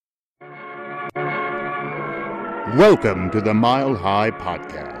Welcome to the Mile High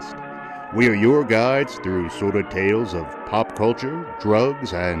Podcast. We are your guides through sordid tales of pop culture,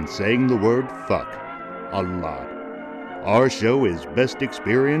 drugs, and saying the word fuck a lot. Our show is best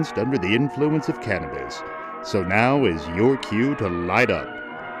experienced under the influence of cannabis, so now is your cue to light up.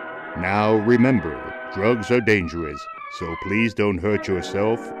 Now remember, drugs are dangerous, so please don't hurt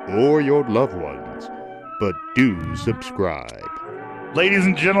yourself or your loved ones, but do subscribe. Ladies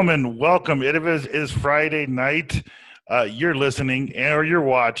and gentlemen, welcome. It is Friday night. You're listening, or you're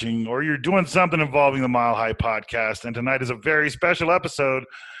watching, or you're doing something involving the Mile High Podcast. And tonight is a very special episode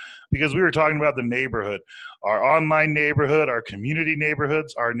because we were talking about the neighborhood, our online neighborhood, our community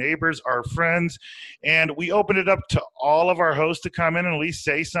neighborhoods, our neighbors, our friends. And we opened it up to all of our hosts to come in and at least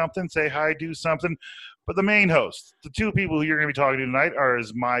say something, say hi, do something. But the main host, the two people who you're going to be talking to tonight are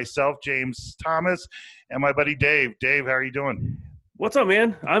myself, James Thomas, and my buddy Dave. Dave, how are you doing? What's up,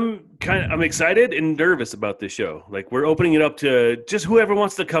 man? I'm excited and nervous about this show. Like, we're opening it up to just whoever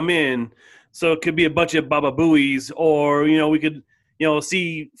wants to come in. So it could be a bunch of Baba Booies, or, we could,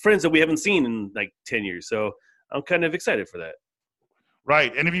 see friends that we haven't seen in like 10 years. So I'm kind of excited for that.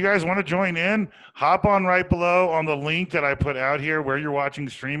 Right. And if you guys want to join in, hop on right below on the link that I put out here where you're watching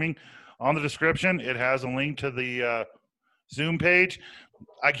streaming. On the description, it has a link to the Zoom page.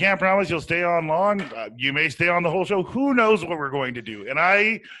 I can't promise you'll stay on long. You may stay on the whole show. Who knows what we're going to do? And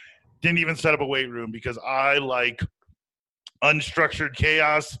I didn't even set up a weight room because I like unstructured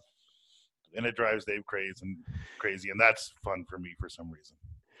chaos, and it drives Dave crazy, and that's fun for me for some reason.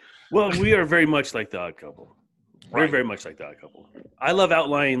 Well, we are very much like the Odd Couple. We're Right. very much like the Odd Couple. I love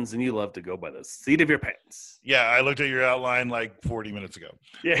outlines, and you love to go by the seat of your pants. Yeah, I looked at your outline like 40 minutes ago.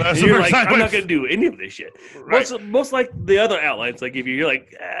 Yeah, you're like, I'm not going to do any of this shit. Right. Most like the other outlines I give you, you're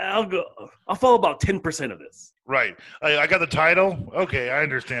like, I'll follow about 10% of this. Right. I got the title. Okay, I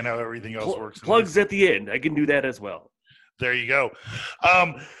understand how everything else works. Plugs at the end. I can do that as well. There you go.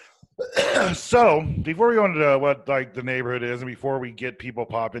 So before we go into what like the neighborhood is, and before we get people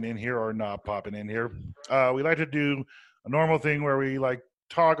popping in here or not popping in here, we like to do a normal thing where we like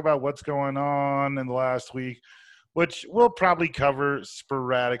talk about what's going on in the last week, which we'll probably cover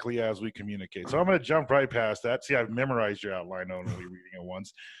sporadically as we communicate. So I'm going to jump right past that. See, I've memorized your outline, only reading it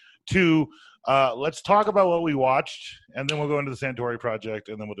once. To let's talk about what we watched, and then we'll go into the Santori Project,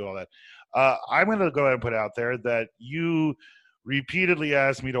 and then we'll do all that. I'm going to go ahead and put out there that you repeatedly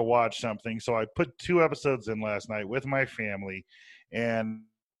asked me to watch something, so I put 2 episodes in last night with my family, and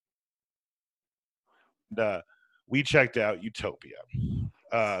we checked out Utopia.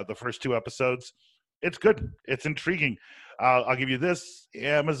 The first 2 episodes. It's good. It's intriguing. I'll give you this.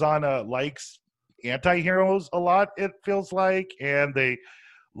 Amazon likes anti-heroes a lot, it feels like, and they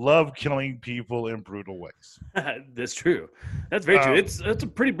love killing people in brutal ways. That's true. That's very true. It's a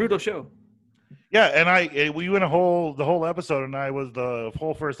pretty brutal show. Yeah, and we went the whole episode, and I was the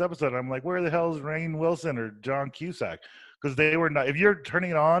whole first episode. I'm like, where the hell is Rainn Wilson or John Cusack? Because they were not. If you're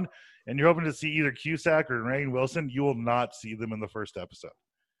turning it on and you're hoping to see either Cusack or Rainn Wilson, you will not see them in the first episode.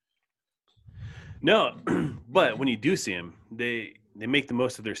 No, but when you do see them, they make the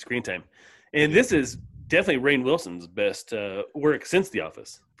most of their screen time, and this is definitely Rainn Wilson's best work since The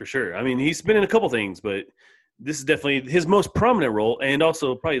Office, for sure. I mean, he's been in a couple things, but this is definitely his most prominent role, and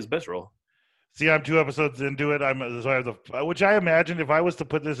also probably his best role. See, I'm 2 episodes into it. So I have which I imagine if I was to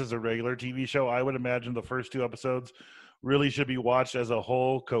put this as a regular TV show, I would imagine the first 2 episodes really should be watched as a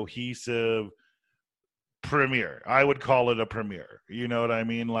whole cohesive premiere. I would call it a premiere. You know what I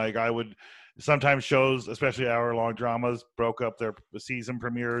mean? Like sometimes shows, especially hour-long dramas, broke up their season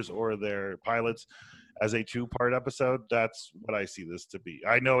premieres or their pilots as a 2-part episode. That's what I see this to be.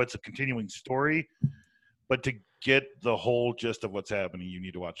 I know it's a continuing story, but to get the whole gist of what's happening, you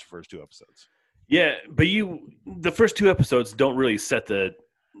need to watch the first 2 episodes. Yeah, but the first 2 episodes don't really set the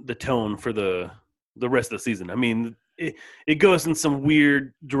tone for the rest of the season. I mean, it goes in some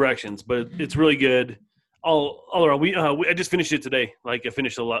weird directions, but it's really good. All around. I just finished it today. Like, I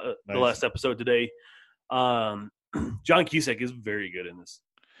finished the last episode today. John Cusack is very good in this.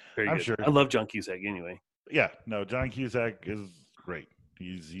 Very good. Sure. I love John Cusack anyway. Yeah, no, John Cusack is great.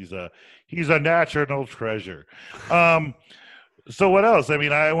 He's a national treasure. So what else? I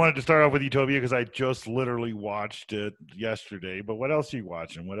mean, I wanted to start off with Utopia because I just literally watched it yesterday. But what else are you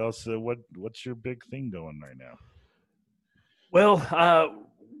watching? What else? What's your big thing going right now? Well,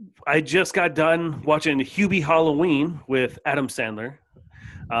 I just got done watching Hubie Halloween with Adam Sandler.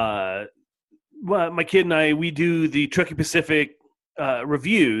 My kid and I, we do the Truckee Pacific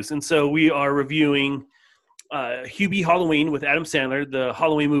reviews, and so we are reviewing Hubie Halloween with Adam Sandler, the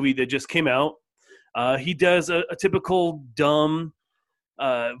Halloween movie that just came out. He does a typical dumb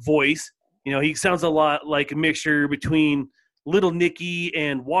voice, You know, he sounds a lot like a mixture between Little Nicky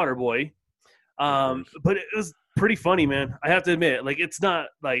and Waterboy. But it was pretty funny, man. I have to admit, like, it's not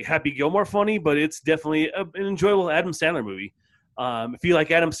like Happy Gilmore funny, but it's definitely an enjoyable Adam Sandler movie. If you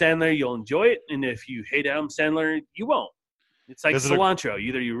like Adam Sandler, you'll enjoy it, and if you hate Adam Sandler, you won't. It's like cilantro.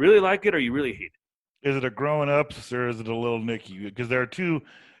 Either you really like it or you really hate it. Is it a Grown Ups or is it a Little Nicky? Because there are two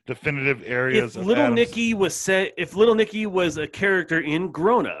definitive areas. If Little Nicky was a character in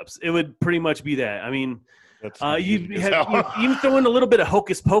Grown Ups, it would pretty much be that. I mean, you throw in a little bit of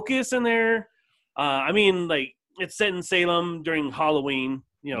Hocus Pocus in there. I mean, like, it's set in Salem during Halloween.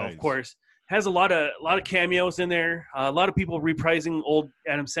 You know, nice. Of course, has a lot of cameos in there. A lot of people reprising old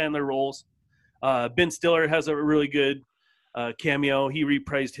Adam Sandler roles. Ben Stiller has a really good cameo. He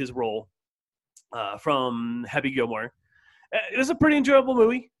reprised his role from Happy Gilmore. It was a pretty enjoyable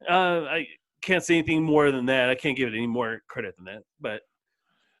movie. I can't say anything more than that. I can't give it any more credit than that. But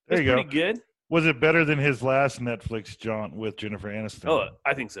it was pretty good. Was it better than his last Netflix jaunt with Jennifer Aniston? Oh,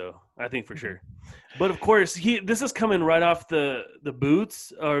 I think so. I think for sure. But of course, this is coming right off the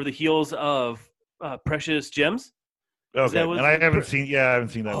boots or the heels of Precious Gems. Okay, and I haven't seen that one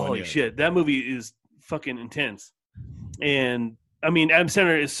yet. Holy shit, that movie is fucking intense. And I mean, Adam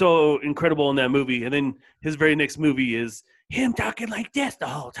Sandler is so incredible in that movie, and then his very next movie is him talking like this the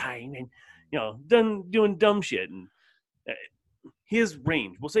whole time, and you know, doing dumb shit. And he has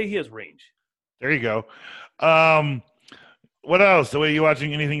range. We'll say he has range. There you go. What else? Are you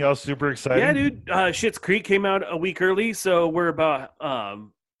watching anything else super exciting? Yeah, dude. Schitt's Creek came out a week early, so we're about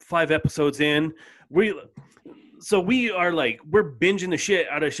 5 episodes in. We are like, we're binging the shit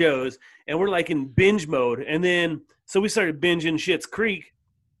out of shows, and we're like in binge mode. And then so we started binging Schitt's Creek,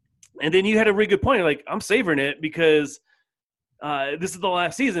 and then you had a really good point. Like, I'm savoring it because this is the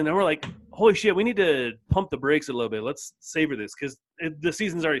last season, and we're like, holy shit, we need to pump the brakes a little bit. Let's savor this because the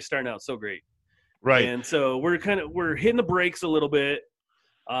season's already starting out so great. Right. And so we're hitting the brakes a little bit.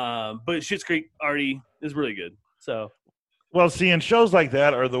 But Schitt's Creek already is really good. So, well, see, and shows like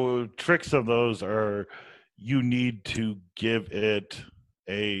that are the tricks of those are you need to give it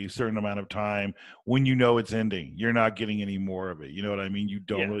a certain amount of time when you know it's ending. You're not getting any more of it. You know what I mean? You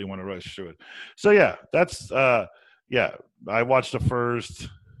don't really want to rush through it. So yeah, that's I watched the first,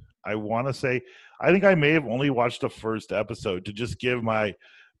 I want to say, I think I may have only watched the first episode to just give my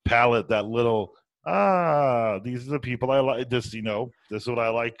palate that little, these are the people I like. This, you know, this is what I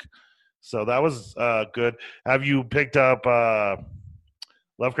like. So that was good. Have you picked up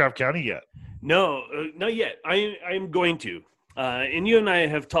Lovecraft Country yet? No, not yet. I'm going to. And you and I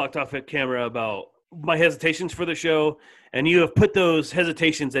have talked off at camera about my hesitations for the show, and you have put those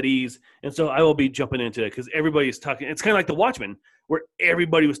hesitations at ease. And so I will be jumping into it because everybody's talking. It's kind of like The Watchmen, where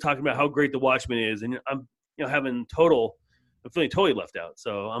everybody was talking about how great The Watchmen is, and I'm feeling totally left out.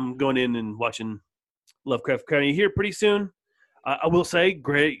 So I'm going in and watching Lovecraft Country here pretty soon. I will say,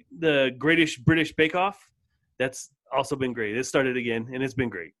 the Greatest British Bake Off, that's also been great. It started again, and it's been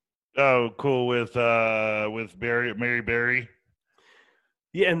great. Oh, cool, with Mary Berry.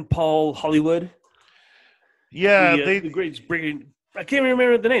 Yeah, and Paul Hollywood. Yeah, the Great British. I can't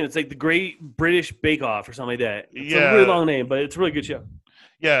remember the name. It's like the Great British Bake Off or something like that. It's a really long name, but it's a really good show.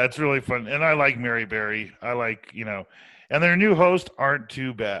 Yeah, it's really fun, and I like Mary Berry. I like, and their new hosts aren't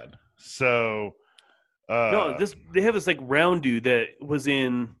too bad. So, no, they have this like round dude that was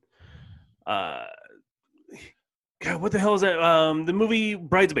in, God, what the hell is that? The movie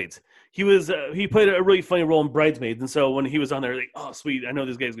Bridesmaids. He played a really funny role in Bridesmaids, and so when he was on there, like, oh sweet, I know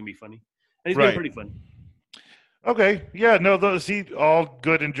this guy's gonna be funny, and he's been pretty fun. Okay, yeah, no, those all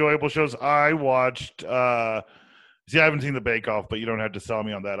good, enjoyable shows. I watched. I haven't seen the Bake Off, but you don't have to sell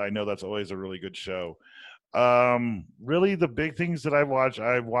me on that. I know that's always a really good show. Really, the big things that I've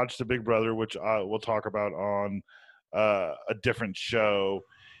watched The Big Brother, which we'll talk about on a different show.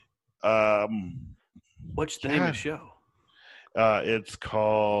 What's the name of the show? It's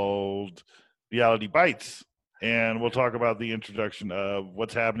called Reality Bites, and we'll talk about the introduction of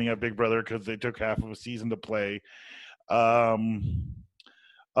what's happening at Big Brother because they took half of a season to play. Other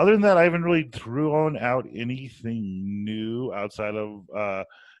than that, I haven't really thrown out anything new outside of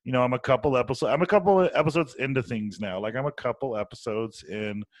I'm a couple episodes into things now. Like I'm a couple episodes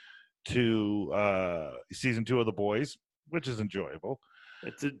into season 2 of The Boys, which is enjoyable.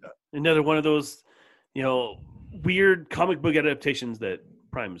 It's another one of those weird comic book adaptations that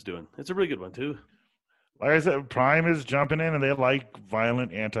Prime is doing. It's a really good one too. Like I said, Prime is jumping in, and they like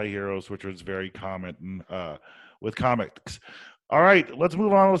violent anti-heroes, which was very common with comics. All right, let's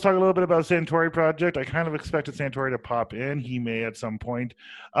move on. Let's talk a little bit about Santori Project. I kind of expected Santori to pop in. He may at some point.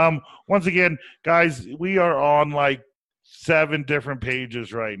 Once again, guys, we are on like 7 different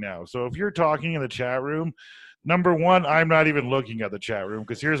pages right now. So if you're talking in the chat room, number one, I'm not even looking at the chat room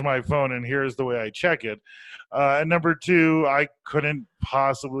because here's my phone and here's the way I check it. And number two, I couldn't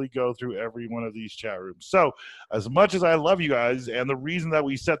possibly go through every one of these chat rooms. So as much as I love you guys, and the reason that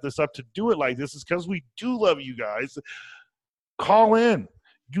we set this up to do it like this is because we do love you guys, call in.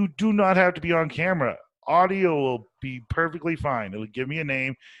 You do not have to be on camera. Audio will be perfectly fine. It'll give me a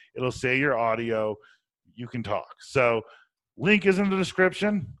name. It'll say your audio. You can talk. So link is in the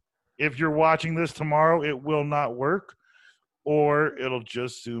description. If you're watching this tomorrow, it will not work, or it'll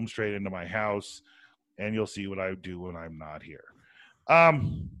just zoom straight into my house, and you'll see what I do when I'm not here.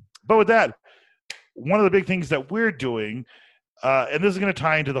 But with that, one of the big things that we're doing, and this is going to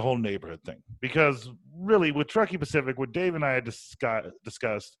tie into the whole neighborhood thing, because really with Truckee Pacific, what Dave and I had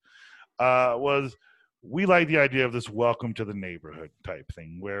discussed was we like the idea of this welcome to the neighborhood type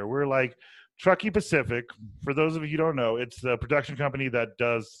thing, where we're like, Truckee Pacific, for those of you who don't know, it's the production company that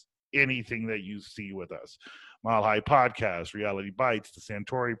does anything that you see with us. Mile High Podcast, Reality Bites, the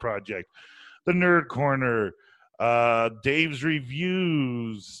Santori Project, the Nerd Corner, Dave's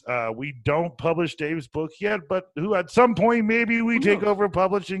Reviews. We don't publish Dave's book yet, but who at some point maybe we take over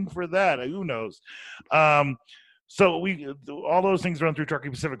publishing for that. Who knows? So all those things run through Truckee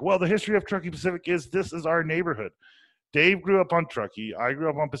Pacific. Well, the history of Truckee Pacific is this is our neighborhood. Dave grew up on Truckee. I grew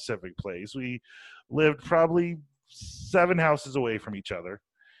up on Pacific Place. We lived probably 7 houses away from each other.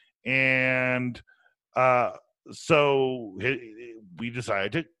 And so we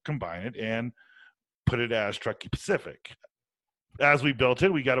decided to combine it and put it as Truckee Pacific. As we built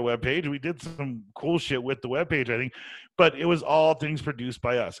it, we got a webpage. We did some cool shit with the webpage, I think. But it was all things produced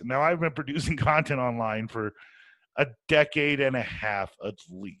by us. Now, I've been producing content online for a decade and a half at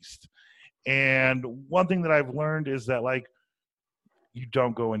least. And one thing that I've learned is that, like, you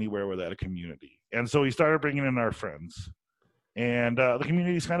don't go anywhere without a community. And so we started bringing in our friends. And the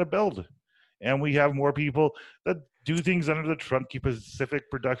community's kind of built. And we have more people that do things under the Truckee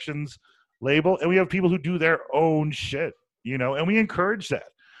Pacific Productions label. And we have people who do their own shit, and we encourage that.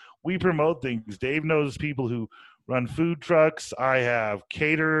 We promote things. Dave knows people who run food trucks. I have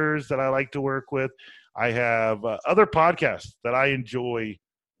caterers that I like to work with. I have other podcasts that I enjoy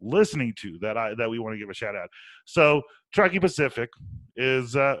listening to that we want to give a shout out. So Truckee Pacific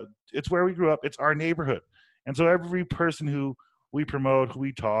is it's where we grew up. It's our neighborhood. And so every person who we promote, who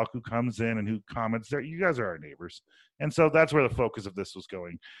we talk, who comes in and who comments there, you guys are our neighbors. And so that's where the focus of this was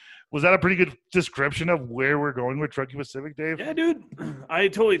going. Was that a pretty good description of where we're going with Truckee Pacific, Dave? Yeah, dude. I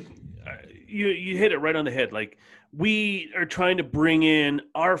totally you hit it right on the head. Like, we are trying to bring in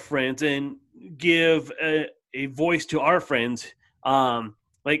our friends and give a voice to our friends.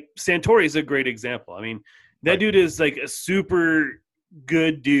 Like Santori is a great example. I mean, that dude is like a super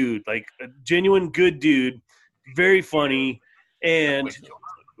good dude, like a genuine good dude, very funny, and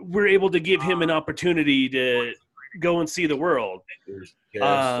we're able to give him an opportunity to go and see the world.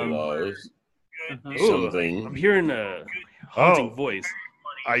 Something. I'm hearing a haunting voice.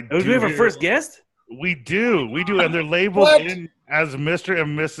 Do we have our first guest? We do, and they're labeled in as Mr.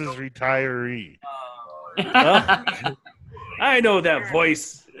 and Mrs. Retiree. I know that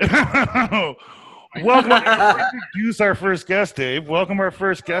voice. Welcome. Introduce our first guest, Dave. Welcome our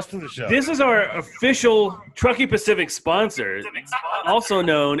first guest to the show. This is our official Truckee Pacific sponsor, also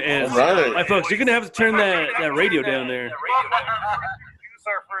known as. Right. My folks, you're gonna have to turn that radio down there. I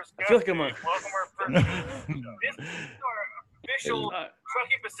feel like I'm on. This is our official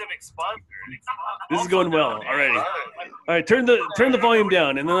Truckee Pacific sponsor. This is going well already. All right, turn the volume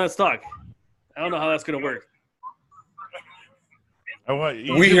down and then let's talk. I don't know how that's gonna work.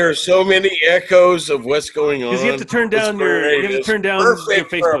 We hear so many echoes of what's going on. Because you have to turn down your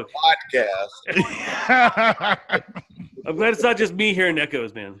Facebook. For a podcast. I'm glad it's not just me hearing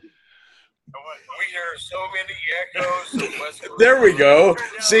echoes, man. We hear so many echoes of what's going on. There we go.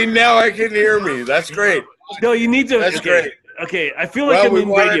 See, now I can hear me. That's great. No, you need to. That's great. Okay, I feel like I'm in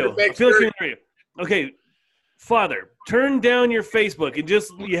radio. Okay, Father, turn down your Facebook and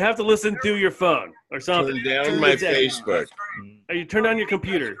you have to listen through your phone or something. Turn down my Facebook. Or you turn on your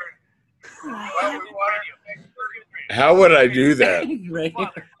computer. How would I do that?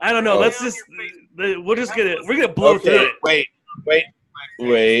 I don't know. We're gonna blow through it. Wait.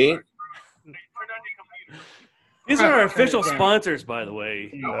 These are our official sponsors, by the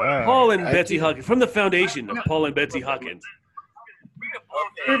way. Paul and Betsy Hawkins, from the foundation of Paul and Betsy Hawkins.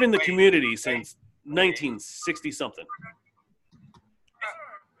 Serving the community since 1960-something.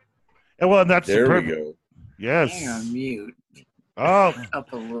 Well, that's there perfect. We go. Yes. Hang on mute. Oh.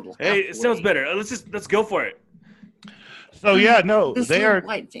 Up a little. Hey, it sounds better. Let's go for it. So yeah, no, This they are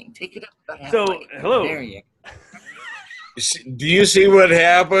white thing. Take it up. So, hello. There you go. Do you see what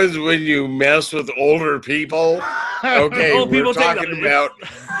happens when you mess with older people? Okay, Old people we're talking about.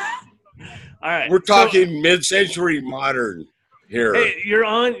 All right, We're talking mid-century modern here. Hey, you're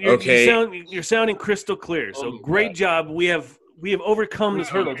on. Okay. You're sounding crystal clear. So great job. We have overcome this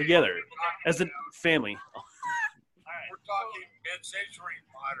hurdle together as a family. We're talking mid-century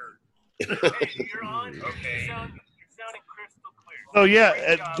modern. Hey, you're on. Okay. You're sounding crystal clear. Oh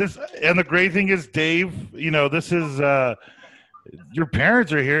yeah, and the great thing is, Dave. This is your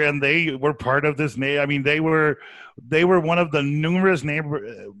parents are here, and they were part of this. I mean, they were one of the numerous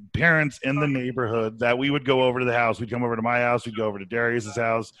parents in the neighborhood that we would go over to the house. We'd come over to my house. We'd go over to Darius's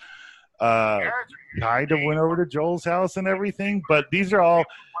house. Kind of went over to Joel's house and everything. But these are all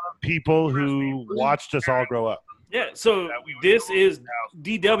people who watched us all grow up. Yeah. So this is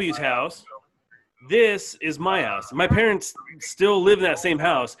DW's house. This is my house. My parents still live in that same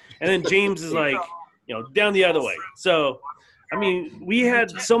house, and then James is like, down the other way. So, I mean, we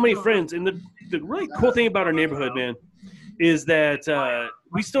had so many friends, and the really cool thing about our neighborhood, man, is that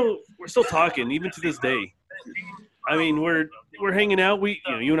we're still talking even to this day. I mean, we're hanging out.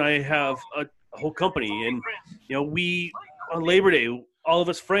 You and I have a whole company, and we on Labor Day, all of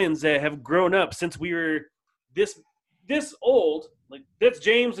us friends that have grown up since we were this old, like that's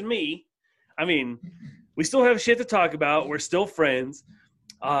James and me. I mean, we still have shit to talk about. We're still friends.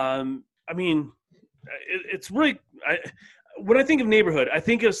 I mean, it's really when I think of neighborhood, I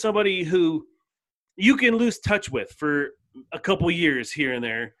think of somebody who you can lose touch with for a couple years here and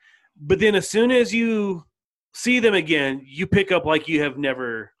there, but then as soon as you see them again, you pick up like you have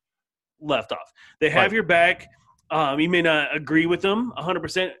never left off. They have your back. You may not agree with them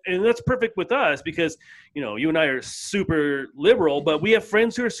 100%, and that's perfect with us because, you and I are super liberal, but we have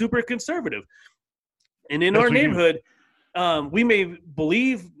friends who are super conservative. And in our neighborhood, we may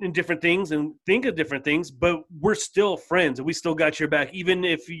believe in different things and think of different things, but we're still friends, and we still got your back, even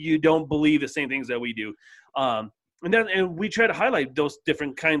if you don't believe the same things that we do. And we try to highlight those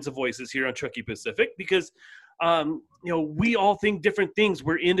different kinds of voices here on Truckee Pacific because we all think different things.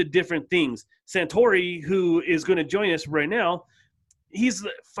 We're into different things. Santori, who is going to join us right now, he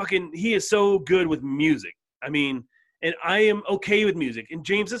is so good with music. I mean, and I am okay with music, and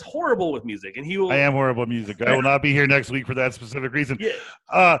James is horrible with music, and I am horrible with music. I will not be here next week for that specific reason.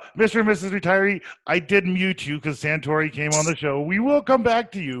 Yeah. Mr. and Mrs. Retiree, I did mute you because Santori came on the show. We will come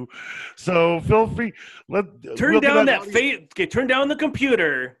back to you, so feel free. Turn down the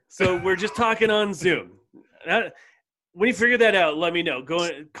computer. So we're just talking on Zoom. When you figure that out, let me know. Go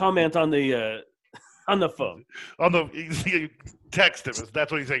comment on the phone. Text him.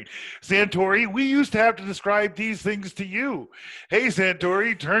 That's what he's saying. Santori, we used to have to describe these things to you. Hey,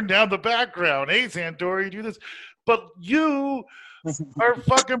 Santori, turn down the background. Hey, Santori, do this. But you are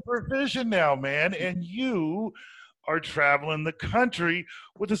fucking proficient now, man, and you are traveling the country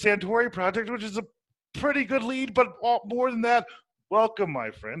with the Santori Project, which is a pretty good lead. But more than that, welcome,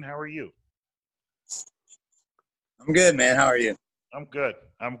 my friend. How are you? I'm good, man. How are you? I'm good.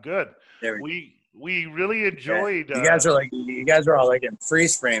 We really enjoyed. Yeah. You guys are all like in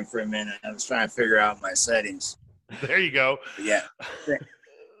freeze frame for a minute. I was trying to figure out my settings. There you go. But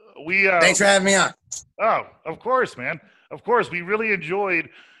yeah. Thanks for having me on. Oh, of course, man. Of course, we really enjoyed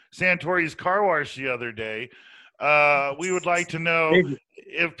Santori's car wash the other day. We would like to know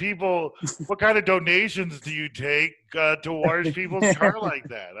if people, what kind of donations do you take to wash people's car like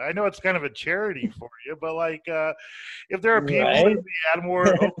that? I know it's kind of a charity for you, but if there are people in the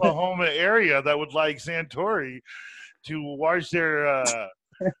Atmore, Oklahoma area that would like Santori to wash their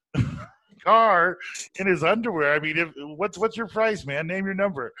car in his underwear, I mean, what's your price, man? Name your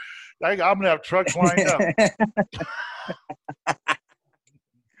number. I'm gonna have trucks lined up.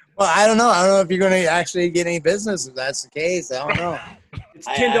 Well, I don't know. I don't know if you're going to actually get any business if that's the case. I don't know. It's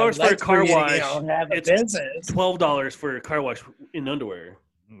 $10 for a car wash. It's $12 for a car wash in underwear.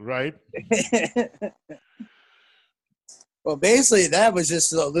 Right. Well, basically, that was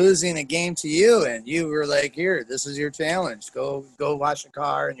just losing a game to you, and you were like, "Here, this is your challenge. Go wash a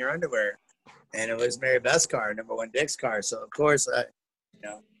car in your underwear." And it was Mary Beth's car, number one Dick's car. So of course,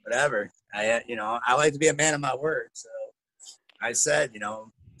 whatever. I like to be a man of my word. So I said,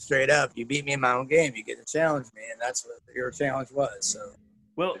 straight up, you beat me in my own game, you get to challenge me, and that's what your challenge was. So,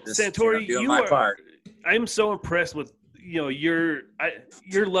 well, Santori, I'm so impressed with your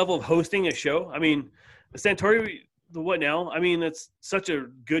level of hosting a show. I mean, Santori, the What Now? I mean, it's such a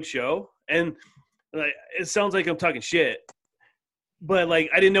good show, and it sounds like I'm talking shit, but I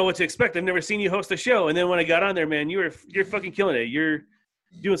didn't know what to expect. I've never seen you host a show, and then when I got on there, man, you're fucking killing it. You're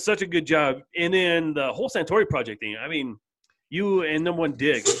doing such a good job, and then the whole Santori project thing. I mean. You and number one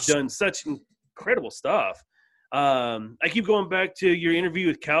Dick have done such incredible stuff. I keep going back to your interview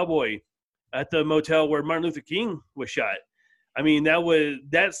with Cowboy at the motel where Martin Luther King was shot. I mean,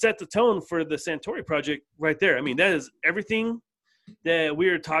 that set the tone for the Santori project right there. I mean, that is everything that we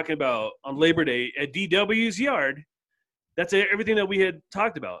were talking about on Labor Day at DW's yard. That's everything that we had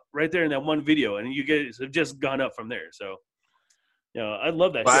talked about right there in that one video, and you guys have just gone up from there. So, I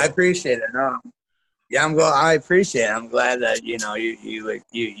love that. Well, show. I appreciate it. No. Yeah, I appreciate it. I'm glad that you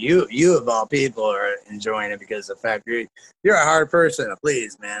of all people are enjoying it, because the fact you're a hard person to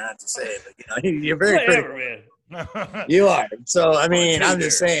please, man. Not to say it, but you're very critical. Man. You are. So I mean, I'm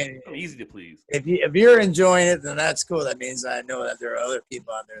just saying, I'm easy to please. If you're enjoying it, then that's cool. That means I know that there are other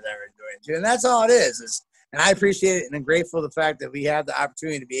people out there that are enjoying it too, and that's all it is. And I appreciate it, and I'm grateful for the fact that we have the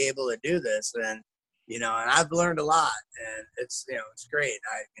opportunity to be able to do this, and and I've learned a lot, and it's it's great.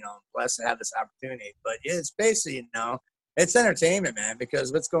 I'm blessed to have this opportunity. But it's basically it's entertainment, man,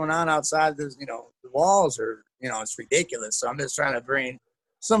 because what's going on outside the walls are it's ridiculous. So I'm just trying to bring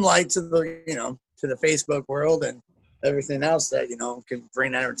some light to the to the Facebook world and everything else that can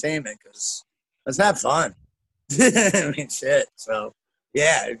bring entertainment, because let's have fun. I mean, shit. So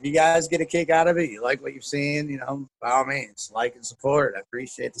yeah, if you guys get a kick out of it, you like what you've seen, by all means, like and support. I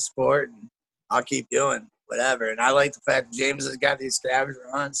appreciate the support, and I'll keep doing whatever. And I like the fact that James has got these scavenger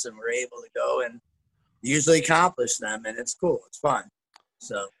hunts, and we're able to go and usually accomplish them, and it's cool. It's fun.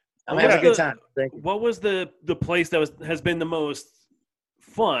 So I'm having a good time. Thank you. What was the place that has been the most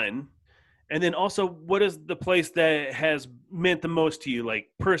fun? And then also, what is the place that has meant the most to you, like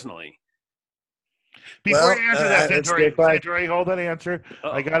personally? Before you answer that, Santori, hold that answer.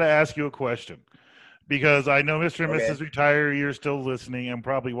 Uh-oh. I got to ask you a question, because I know Mr. and Mrs. Retire, you're still listening and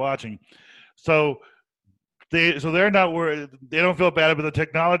probably watching. So they're not worried. They don't feel bad about the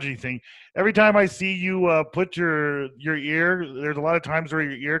technology thing. Every time I see you put your ear, there's a lot of times where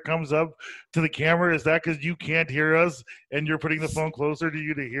your ear comes up to the camera. Is that because you can't hear us and you're putting the phone closer to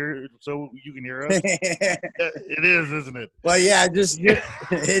you to hear, so you can hear us? It is, isn't it? Well, yeah, just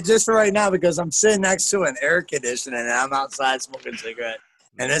right now, because I'm sitting next to an air conditioner and I'm outside smoking a cigarette.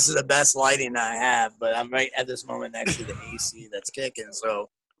 And this is the best lighting I have, but I'm right at this moment next to the AC that's kicking, so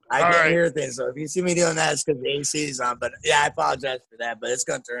I can hear things. So if you see me doing that, it's because the AC is on. But yeah, I apologize for that. But it's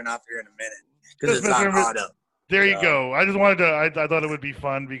going to turn off here in a minute because it's on auto. There you go. I just wanted to. I thought it would be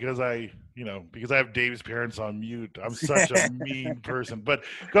fun because I have Dave's parents on mute. I'm such a mean person. But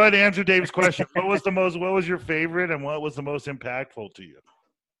go ahead and answer Dave's question. What was your favorite, and what was the most impactful to you?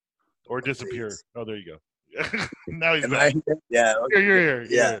 Or disappear? Please. Oh, there you go. Now he's back. Yeah. Okay. You're here.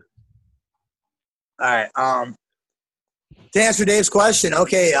 Yeah. All right. To answer Dave's question,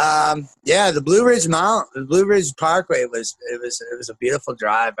 okay, the Blue Ridge Parkway was a beautiful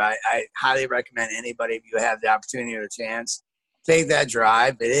drive. I highly recommend anybody, if you have the opportunity or the chance, take that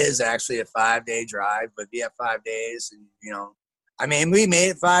drive. It is actually a 5-day drive, but we have 5 days, and we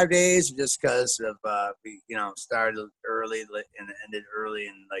made it 5 days just because of we started early and ended early,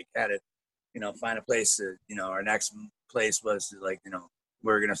 and had to find a place to our next place was we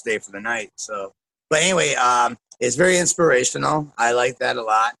were gonna stay for the night, so. But anyway, it's very inspirational. I like that a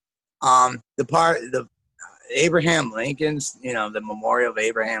lot. The Abraham Lincoln's, the memorial of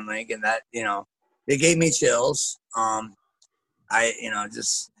Abraham Lincoln, that, it gave me chills.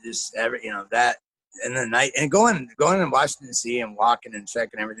 Just every, that in the night, and going to Washington D.C. and walking and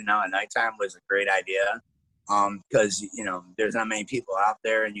checking everything out at nighttime was a great idea. Because, there's not many people out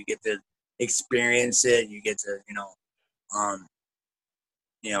there, and you get to experience it. You get to,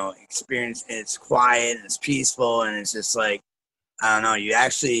 experience, and it's quiet and it's peaceful, and it's just I don't know, you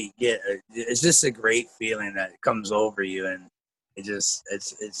actually it's just a great feeling that comes over you, and it's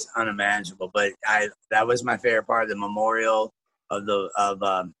unimaginable. But that was my favorite part of the memorial of the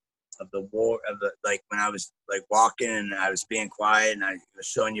war, when I was walking and I was being quiet and I was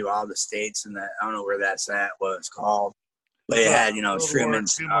showing you all the states, and that I don't know where that's at, what it's called, but it had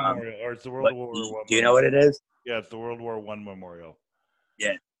Truman's memorial, or it's the World War I. Do you know what it is? Yeah, it's the World War I memorial.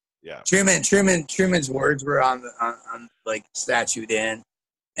 Yeah. Truman's words were on statued in,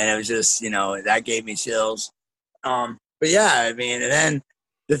 and it was just that gave me chills. But yeah, and then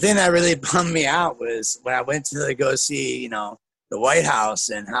the thing that really bummed me out was when I went to go see the White House,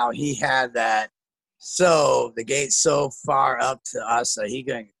 and how he had the gate so far up to us that he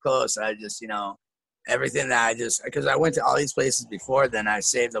couldn't get close. I just everything that because I went to all these places before, then I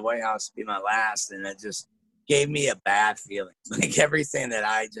saved the White House to be my last, and it just gave me a bad feeling. Everything that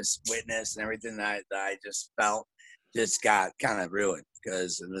I just witnessed and everything that I just felt just got kind of ruined,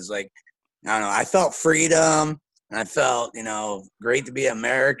 because it was I don't know, I felt freedom, and I felt, great to be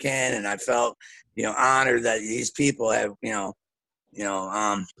American, and I felt, honored that these people have,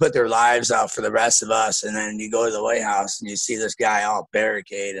 put their lives out for the rest of us. And then you go to the White House and you see this guy all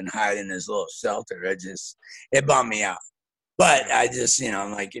barricaded and hiding in his little shelter. It bummed me out. But I just,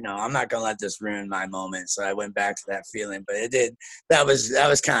 I'm like, I'm not going to let this ruin my moment. So I went back to that feeling, but that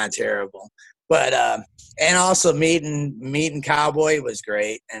was kind of terrible. But, and also meeting Cowboy was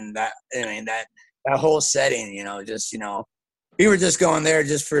great. And that whole setting, we were just going there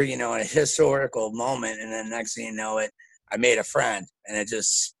just for, a historical moment. And then next thing you know I made a friend, and it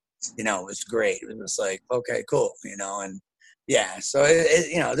just, it was great. It was like, okay, cool, and yeah. So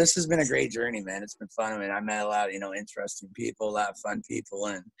this has been a great journey, man. It's been fun. I mean, I met a lot of, interesting people, a lot of fun people,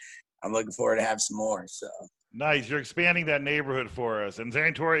 and I'm looking forward to have some more. So nice. You're expanding that neighborhood for us, and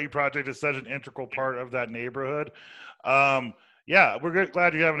Santori Project is such an integral part of that neighborhood. Yeah, we're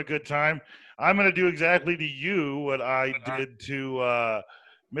glad you're having a good time. I'm going to do exactly to you what I did to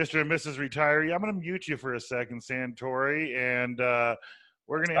Mr. and Mrs. Retiree. I'm going to mute you for a second, Santori, and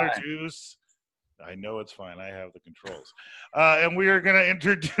we're going to introduce – I know it's fine. I have the controls. And we are going to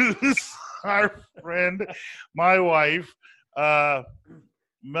introduce our friend, my wife,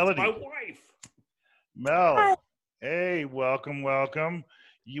 Melody. My wife. Mel. Hi. Hey, welcome.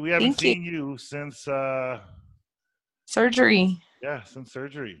 We haven't seen you since surgery. Yeah, since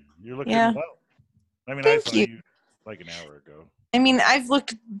surgery. You're looking well. I mean, Thank I saw you like an hour ago. I mean, I've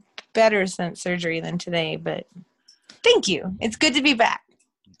looked better since surgery than today, but thank you. It's good to be back.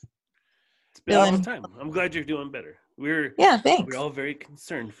 It's been a long time. I'm glad you're doing better. Thanks. We're all very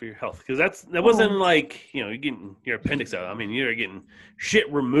concerned for your health because that wasn't like you're getting your appendix out. I mean, you're getting shit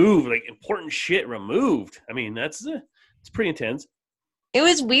removed, like important shit removed. I mean, it's pretty intense. It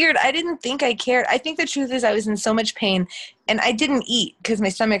was weird. I didn't think I cared. I think the truth is I was in so much pain, and I didn't eat because my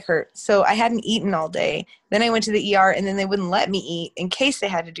stomach hurt. So I hadn't eaten all day. Then I went to the ER, and then they wouldn't let me eat in case they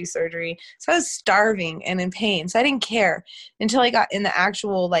had to do surgery. So I was starving and in pain. So I didn't care until I got in the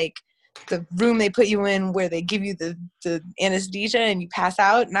actual, the room they put you in where they give you the anesthesia and you pass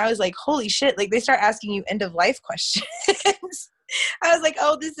out. And I was like, holy shit. They start asking you end of life questions. I was like,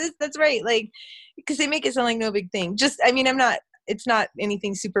 oh, that's right. Because they make it sound like no big thing. It's not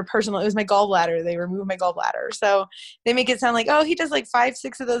anything super personal. It was my gallbladder. They removed my gallbladder. So they make it sound like, oh, he does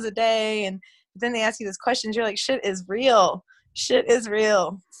 5-6 of those a day. And then they ask you those questions. You're like, shit is real.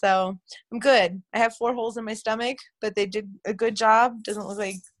 So I'm good. I have 4 holes in my stomach, but they did a good job. Doesn't look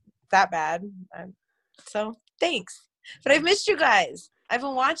like that bad. So thanks. But I've missed you guys. I've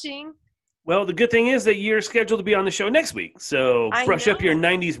been watching. Well, the good thing is that you're scheduled to be on the show next week. So brush up your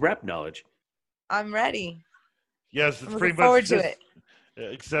 90s rap knowledge. I'm ready. Yes, it's I'm pretty looking forward much to it.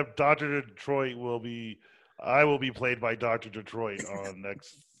 Except Dr. Detroit I will be played by Dr. Detroit on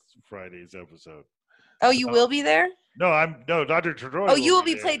next Friday's episode. Oh, you will be there? No, Dr. Detroit. Oh, you will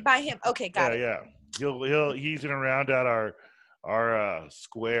be played by him. Okay, got it. Yeah. He's in around at our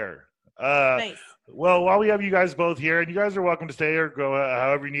square. Nice. Well, while we have you guys both here, and you guys are welcome to stay or go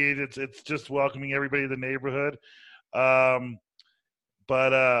however you need. It's just welcoming everybody to the neighborhood.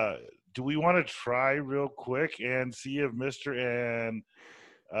 But do we want to try real quick and see if Mr. and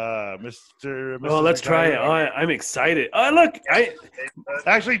Mr. Oh, let's try it. I'm excited. Look,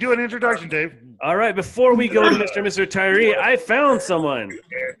 actually do an introduction, Dave. All right, before we go to Mr. and Mr. Retiree, I found someone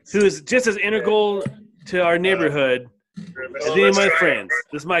who is just as integral to our neighborhood as any of my friends.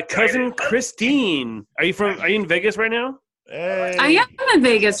 This is my cousin Christine. Are you in Vegas right now? Hey. I am in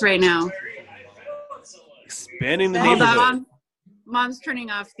Vegas right now. Expanding the neighborhood. Hold on. Mom's turning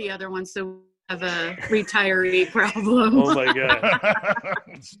off the other one, so we have a retiree problem. Oh, my God.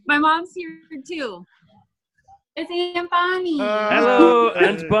 My mom's here, too. It's Aunt Bonnie. Hello,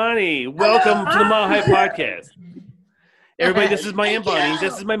 Aunt Bonnie. Welcome to the Mile High Podcast. Everybody, this is my Aunt Bonnie.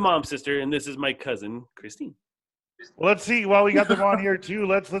 This is my mom's sister, and this is my cousin, Christine. Well, let's see. While we got them on here, too,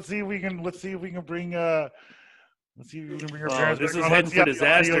 let's see if we can bring Let's see if we can bring her parents. This is heading for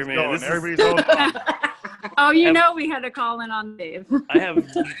disaster, man. Everybody's Oh, we had to call in on Dave. I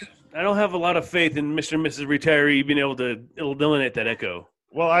don't have a lot of faith in Mr. and Mrs. Retiree being able to eliminate that echo.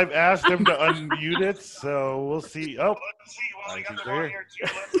 Well, I've asked them to unmute it, so we'll see. Oh, I think they're here.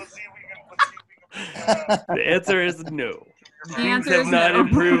 The answer is no. Things have not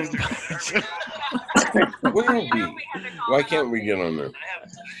improved. Why can't we get on there?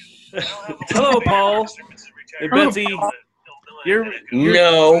 Hello, Paul and Betsy. Your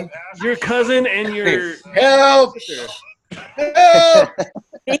cousin and your help.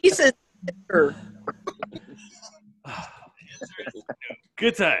 He said,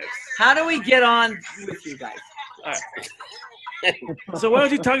 good times. how do we get on with you guys? All right. So why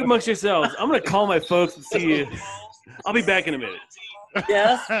don't you talk amongst yourselves? I'm gonna call my folks and see you. I'll be back in a minute.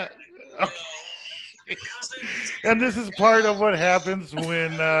 Yes. And this is part of what happens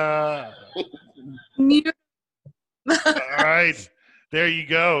when. All right, there you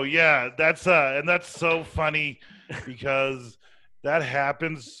go. Yeah, that's and that's so funny because that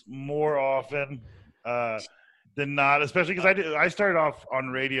happens more often than not, especially because I started off on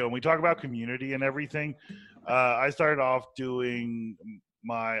radio and we talk about community and everything. I started off doing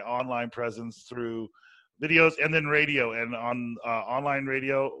my online presence through videos and then radio, and on online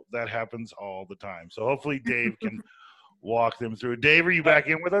radio that happens all the time. So hopefully Dave can walk them through. Dave, are you back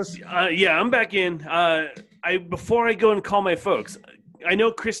in with us? Yeah, I'm back in. Before I go and call my folks, I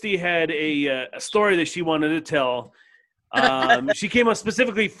know Christy had a story that she wanted to tell. She came up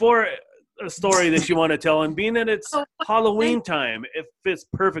specifically for a story that she wanted to tell, and being that it's Halloween time, it fits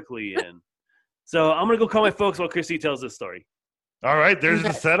perfectly in. So I'm going to go call my folks while Christy tells this story. All right, there's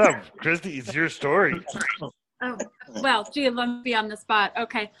the setup. Christy, it's your story. Oh, well, gee, let me be on the spot.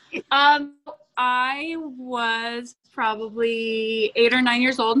 Okay. I was probably 8 or 9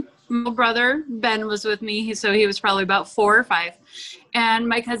 years old. My brother, Ben, was with me, so he was probably about 4 or 5. And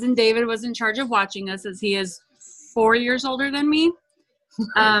my cousin David was in charge of watching us, as he is 4 years older than me.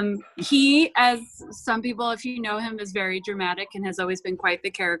 He, as some people, if you know him, is very dramatic and has always been quite the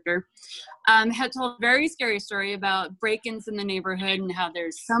character. Had told a very scary story about break-ins in the neighborhood and how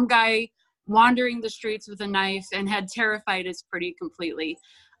there's some guy wandering the streets with a knife, and had terrified us pretty completely.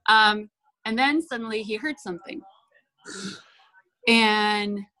 And then suddenly he heard something.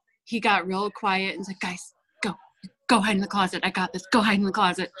 And he got real quiet and said, guys, go hide in the closet. I got this. Go hide in the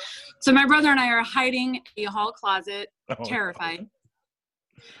closet. So my brother and I are hiding in a hall closet, terrified.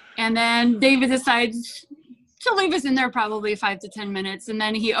 And then David decides to leave us in there probably 5 to 10 minutes. And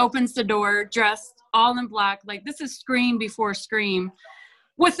then he opens the door dressed all in black, like this is Scream before Scream,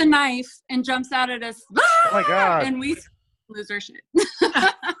 with a knife, and jumps out at us. Oh my God. And we lose our shit.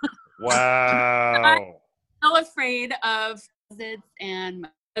 Wow. I'm still afraid of cousins and my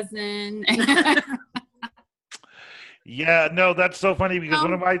cousin. Yeah, no, that's so funny because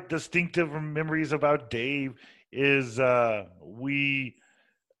one of my distinctive memories about Dave is the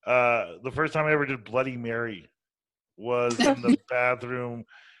first time I ever did Bloody Mary was in the bathroom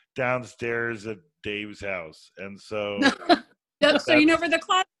downstairs at Dave's house. And so so you know where the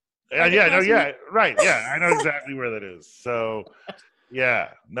closet right. Yeah, I know exactly where that is. So yeah,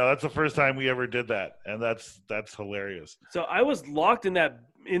 no, that's the first time we ever did that, and that's hilarious. So I was locked in that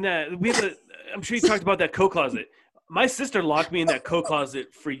we have I'm sure you talked about that coat closet. My sister locked me in that coat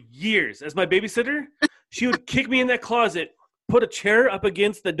closet for years as my babysitter. She would kick me in that closet, put a chair up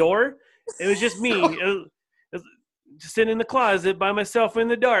against the door. It was just me, it was just sitting in the closet by myself in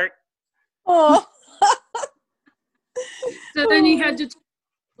the dark. Oh. So then you had to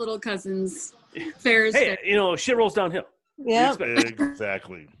little cousins. Hey, shit rolls downhill. Yeah,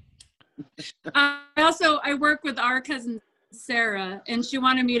 exactly. I work with our cousin Sarah, and she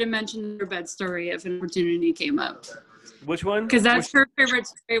wanted me to mention her bed story if an opportunity came up. Which one? Because that's her favorite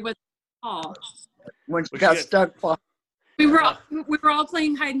story with Paul. When she got stuck. We were all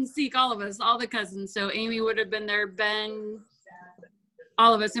playing hide and seek, all of us, all the cousins. So Amy would have been there, Ben,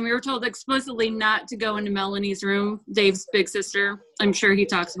 all of us, and we were told explicitly not to go into Melanie's room, Dave's big sister. I'm sure he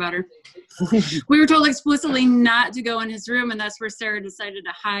talks about her. We were told explicitly not to go in his room, and that's where Sarah decided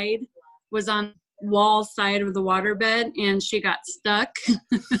to hide, was on the wall side of the waterbed, and she got stuck.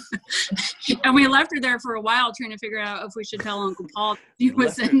 And we left her there for a while trying to figure out if we should tell Uncle Paul he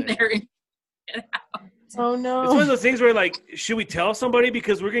was in there. Oh no. It's one of those things where, like, should we tell somebody?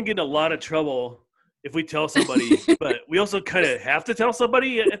 Because we're going to get in a lot of trouble if we tell somebody. But we also kind of have to tell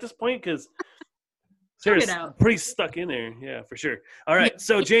somebody at this point because Sarah's pretty stuck in there. Yeah, for sure. All right.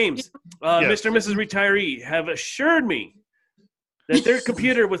 So, James, Mr. and Mrs. Retiree have assured me that their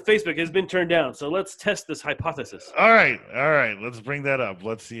computer with Facebook has been turned down. So let's test this hypothesis. All right. Let's bring that up.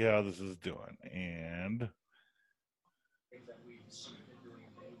 Let's see how this is doing. And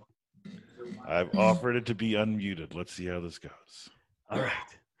I've offered it to be unmuted. Let's see how this goes. All right.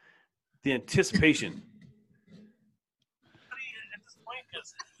 The anticipation.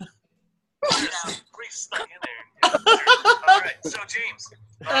 Pretty stuck in there. All right. So, James.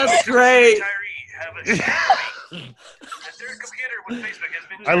 That's great.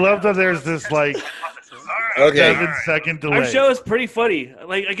 I love that there's this, like, 7-second delay. Our show is pretty funny.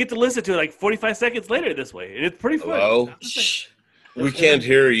 Like, I get to listen to it like 45 seconds later this way. And it's pretty funny. Hello? We can't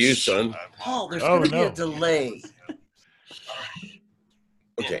hear you, son. Paul, there's going to be a delay.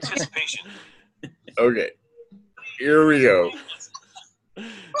 Okay. Okay. Here we go.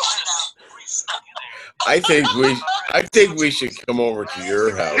 I think we should come over to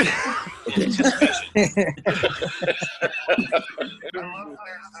your house. Okay.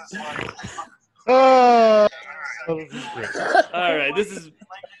 Oh, All right, this is.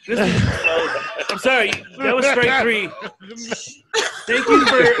 I'm sorry, that was strike 3. Thank you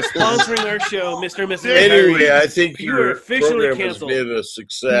for sponsoring our show, Mr. and Mrs. Anyway, I think You are your officially program has canceled. been a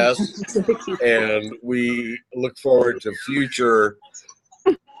success, and we look forward to future.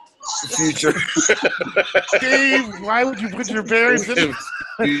 Dave, why would you put your parents in?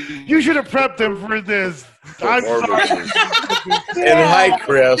 You should have prepped them for this. I'm sorry. And hi,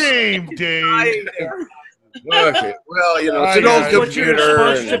 Chris. Dave. Okay. Well, it's an old What your computer.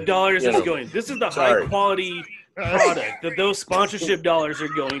 sponsorship dollars is know. going. This is the Sorry. high quality product that those sponsorship dollars are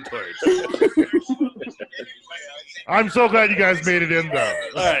going towards. I'm so glad you guys made it in, though.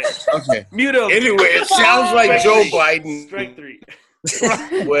 All right. Okay. Muto. Anyway, it sounds like Strike Joe 3. Biden Strike 3.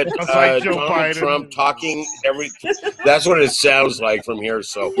 with Sounds like Joe Donald Biden. Trump talking everything. That's what it sounds like from here.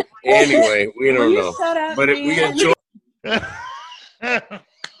 So anyway, we don't know, but we enjoy.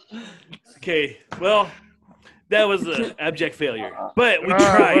 Okay. Well, that was an abject failure, but we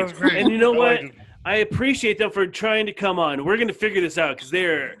That tried. was great. And you know I what? liked it. I appreciate them for trying to come on. We're going to figure this out because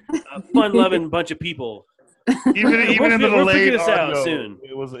they're a fun-loving bunch of people. Even in the We'll delayed figure this out audio, soon.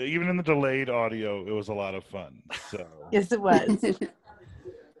 it was even in the delayed audio. It was a lot of fun. So Yes, it was.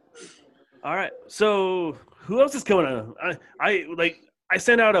 All right. So who else is coming on? I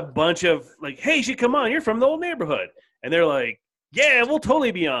sent out a bunch of like, hey, you should come on. You're from the old neighborhood. And they're like, yeah, we'll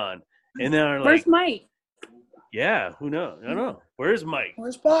totally be on. And then I'm Where's like, Mike? yeah, who knows? I don't know. Where's Mike?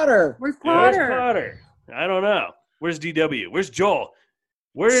 Where's Potter? Where's Where's Potter? Potter? I don't know. Where's DW? Where's Joel?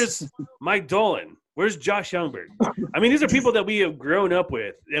 Where's Mike Dolan? Where's Josh Youngberg? I mean, these are people that we have grown up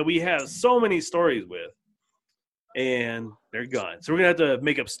with, that we have so many stories with, and they're gone. So we're going to have to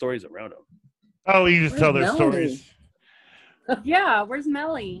make up stories around them. oh, you just tell their Where's stories. Yeah, where's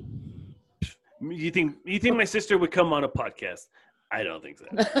Melly? You think my sister would come on a podcast? I don't think so.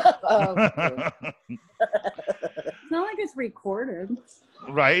 Oh, okay. It's not like it's recorded.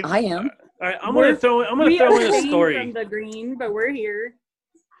 Right? I am. All right, I'm gonna throw in a story. From the green, but we're here.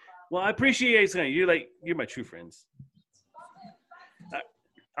 Well, I appreciate it. You're my true friends.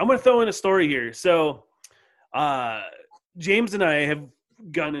 I'm gonna throw in a story here. So, James and I have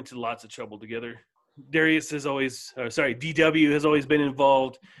gotten into lots of trouble together. DW has always been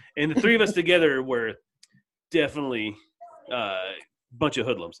involved, and the three of us together were definitely a bunch of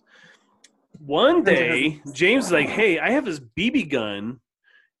hoodlums. One day, James is like, "Hey, I have this BB gun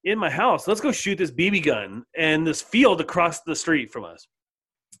in my house. Let's go shoot this BB gun in this field across the street from us."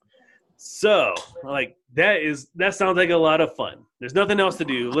 So, like, that sounds like a lot of fun. There's nothing else to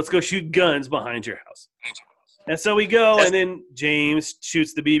do. Let's go shoot guns behind your house. And so we go, and then James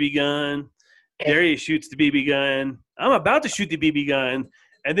shoots the BB gun. Darius shoots the BB gun. I'm about to shoot the BB gun,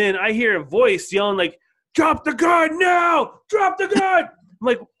 and then I hear a voice yelling like, "Drop the gun now! Drop the gun!" I'm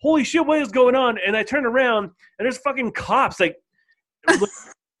like, holy shit, what is going on? And I turn around, and there's fucking cops, like,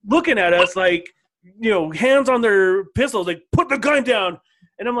 looking at us, like, hands on their pistols, like, put the gun down.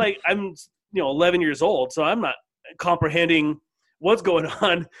 And I'm like, I'm 11 years old, so I'm not comprehending what's going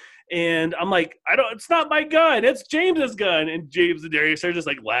on. And I'm like, it's not my gun. It's James's gun. And James and Darius are just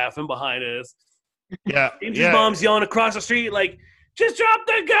like laughing behind us. Yeah. James's mom's yelling across the street, like, just drop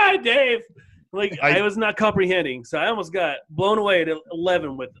the gun, Dave. Like, I was not comprehending. So I almost got blown away at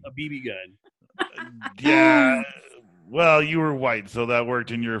 11 with a BB gun. Yeah. Well, you were white, so that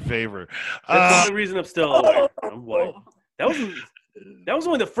worked in your favor. That's the reason I'm still white. I'm white. That was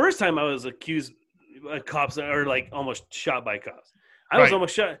only the first time I was accused by cops or like almost shot by cops. I was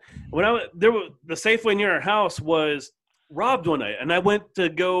almost shot when the Safeway near our house was robbed one night, and I went to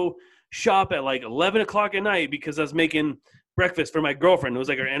go shop at like 11 o'clock at night because I was making breakfast for my girlfriend. It was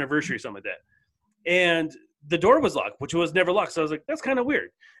like our anniversary or something like that, and the door was locked, which was never locked. So I was like, that's kind of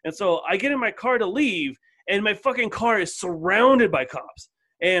weird. And so I get in my car to leave, and my fucking car is surrounded by cops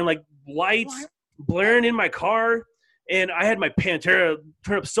and like lights blaring in my car. And I had my Pantera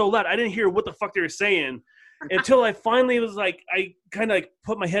turn up so loud, I didn't hear what the fuck they were saying until I finally was like, I kind of like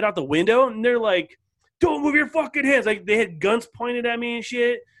put my head out the window, and they're like, don't move your fucking hands. Like, they had guns pointed at me and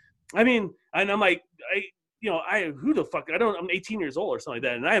shit. I mean, and I'm like, who the fuck? I'm 18 years old or something like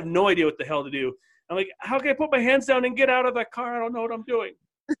that, and I have no idea what the hell to do. I'm like, how can I put my hands down and get out of that car? I don't know what I'm doing.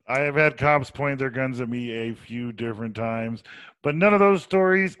 I have had cops point their guns at me a few different times, but none of those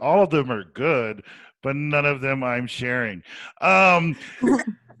stories, all of them are good, but none of them I'm sharing. Mel,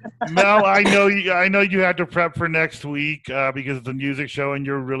 I know you had to prep for next week because it's a music show and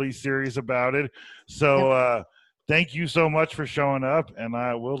you're really serious about it. So thank you so much for showing up, and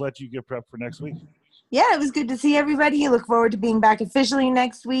I will let you get prepped for next week. Yeah, it was good to see everybody. Look forward to being back officially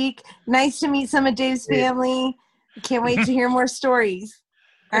next week. Nice to meet some of Dave's family. Can't wait to hear more stories.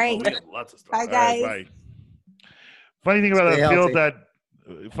 All right. We have lots of stories. Bye, guys. All right, bye. Funny thing about Stay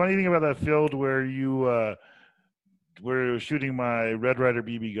that field where you were shooting my Red Ryder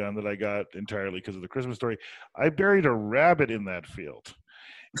BB gun that I got entirely because of the Christmas story. I buried a rabbit in that field,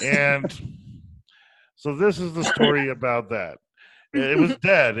 and so this is the story about that. It was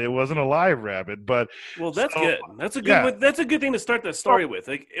dead. It wasn't a live rabbit, but well, that's good. That's a good. That's a good thing to start the story with.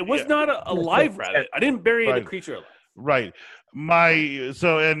 Like, it was not a live rabbit. I didn't bury the creature alive. Right.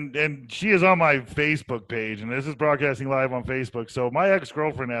 And she is on my Facebook page, and this is broadcasting live on Facebook. So my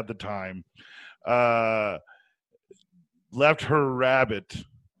ex-girlfriend at the time left her rabbit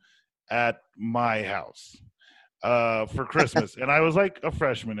at my house for Christmas. And I was like a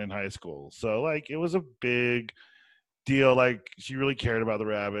freshman in high school. So like it was a big deal. Like she really cared about the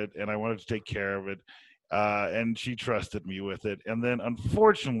rabbit and I wanted to take care of it. And she trusted me with it. And then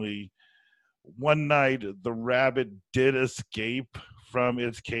unfortunately, one night the rabbit did escape from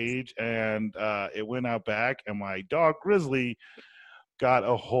its cage and it went out back, and my dog Grizzly got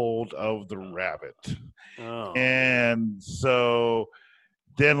a hold of the rabbit. Oh. And so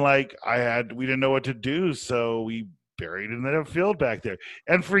then like we didn't know what to do, so we buried it in a field back there.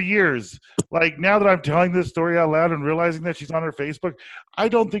 And for years, like now that I'm telling this story out loud and realizing that she's on her Facebook, I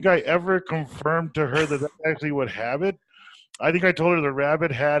don't think I ever confirmed to her that that's actually what happened. I think I told her the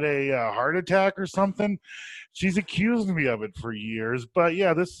rabbit had a heart attack or something. She's accused me of it for years. But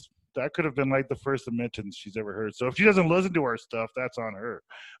yeah, that could have been like the first admittance she's ever heard. So if she doesn't listen to our stuff, that's on her.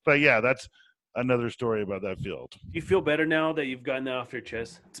 But yeah, that's another story about that field. Do you feel better now that you've gotten that off your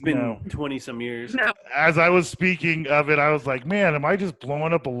chest? It's been 20-some years. No. As I was speaking of it, I was like, man, am I just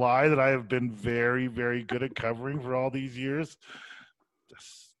blowing up a lie that I have been very, very good at covering for all these years?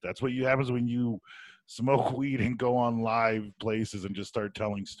 That's what happens when you smoke weed and go on live places and just start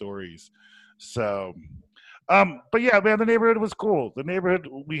telling stories. So, but yeah, man, the neighborhood was cool. The neighborhood,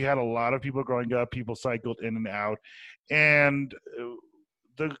 we had a lot of people growing up. People cycled in and out. And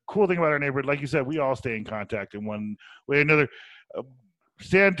the cool thing about our neighborhood, like you said, we all stay in contact in one way or another.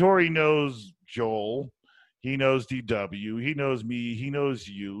 Santori knows Joel. He knows DW. He knows me. He knows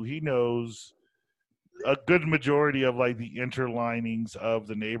you. He knows a good majority of like the interlinings of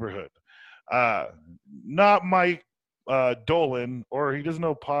the neighborhood. Not Mike Dolan, or he doesn't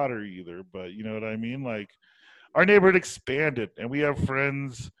know Potter either, but you know what I mean? Like, our neighborhood expanded, and we have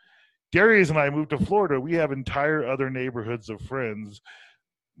friends. Darius and I moved to Florida. We have entire other neighborhoods of friends.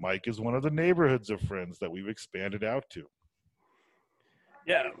 Mike is one of the neighborhoods of friends that we've expanded out to.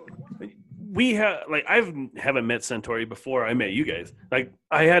 Yeah. We have, like, haven't met Santori before I met you guys. Like,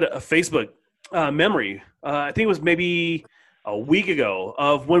 I had a Facebook memory. I think it was maybe a week ago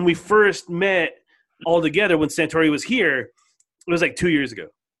of when we first met all together when Santori was here. It was like 2 years ago.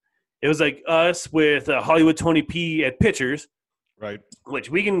 It was like us with Hollywood Tony P at Pitchers. Right.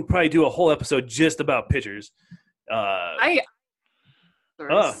 Which we can probably do a whole episode just about pitchers. You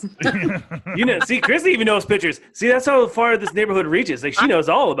know, see, Chrissy even knows pitchers. See, that's how far this neighborhood reaches. Like, she knows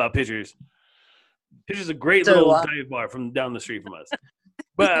all about pitchers. Pitchers is a great little dive bar from down the street from us.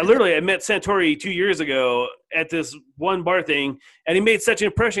 But I met Santori 2 years ago at this one bar thing, and he made such an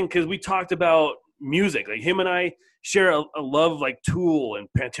impression because we talked about music. Like, him and I share a love like Tool and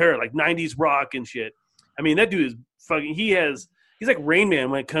Pantera, like 90s rock and shit. I mean, that dude is fucking, he's like Rain Man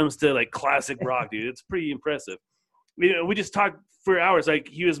when it comes to like classic rock, dude. It's pretty impressive. You know, we just talked for hours. Like,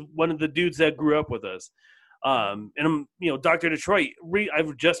 he was one of the dudes that grew up with us. And I'm, Dr. Detroit.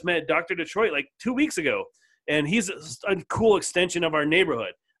 I've just met Dr. Detroit like 2 weeks ago, and he's a cool extension of our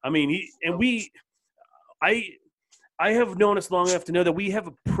neighborhood. I mean, I have known us long enough to know that we have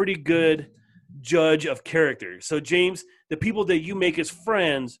a pretty good judge of character. So, James, the people that you make as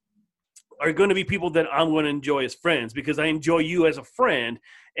friends are going to be people that I'm going to enjoy as friends because I enjoy you as a friend,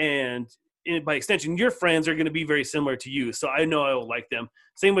 and by extension, your friends are going to be very similar to you. So I know I will like them.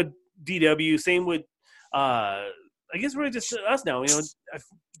 Same with DW. Same with, I guess we're just us now.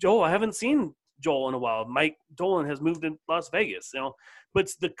 Joel, I haven't seen Joel in a while. Mike Dolan has moved to Las Vegas. But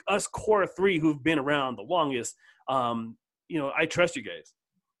it's us core three who've been around the longest. I trust you guys.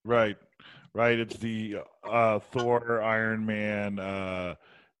 Right. It's the Thor, Iron Man,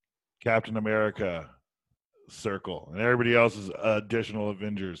 Captain America circle, and everybody else is additional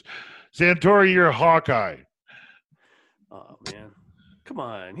Avengers. Santori, you're Hawkeye. Oh man, come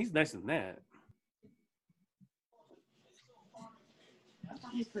on, he's nicer than that. I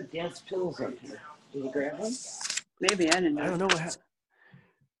thought he put Dad's pills up here. Did you grab them? Maybe I didn't know. I don't know what happened.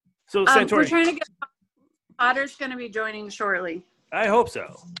 So Santori, we're trying to get Otter's going to be joining shortly. I hope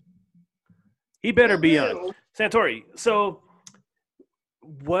so. He better be on Santori. So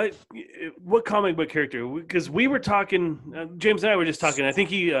what comic book character? Because we were talking, James and I were just talking. I think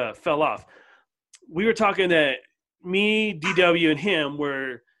he fell off. We were talking that me, DW, and him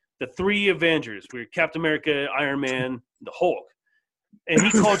were the three Avengers. We were Captain America, Iron Man, the Hulk. And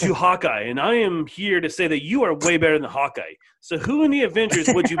he called you Hawkeye. And I am here to say that you are way better than Hawkeye. So who in the Avengers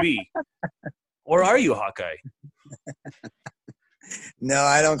would you be? Or are you Hawkeye? No,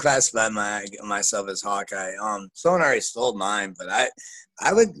 I don't classify myself as Hawkeye. Someone already stole mine, but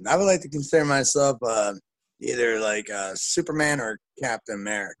I would like to consider myself either like Superman or Captain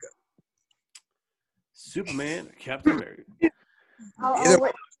America. Superman or Captain America. Either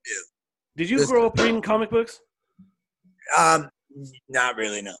one. Did you grow up reading comic books? Not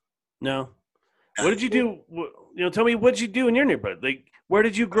really, no. No. What did you do? Tell me, what did you do in your neighborhood? Like, where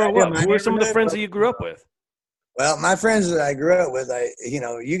did you grow up? Who were some of the friends that you grew up with? Well, my friends that I grew up with,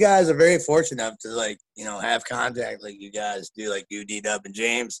 you guys are very fortunate enough to have contact like you guys do, like you, D-Dub, and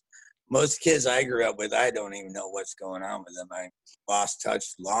James. Most kids I grew up with, I don't even know what's going on with them. I lost touch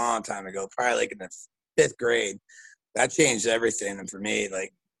a long time ago, probably like in the 5th grade. That changed everything. And for me,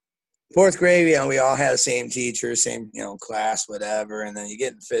 like 4th grade, we all had the same teacher, same, class, whatever. And then you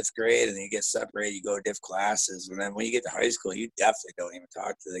get in 5th grade and then you get separated, you go to different classes. And then when you get to high school, you definitely don't even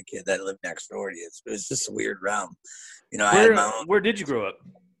talk to the kid that lived next door to you. It was just a weird realm. Where did you grow up?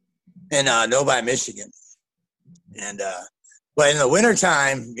 In Novi, Michigan. And, but in the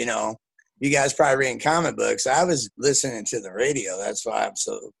wintertime, you guys probably reading comic books. I was listening to the radio. That's why I'm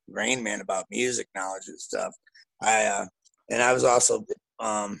so Rain Man about music knowledge and stuff. I was also,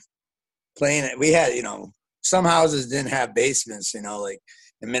 playing it. We had, some houses didn't have basements, like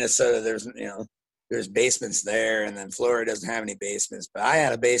in Minnesota, there's basements there. And then Florida doesn't have any basements, but I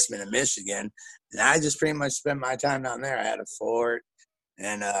had a basement in Michigan and I just pretty much spent my time down there. I had a fort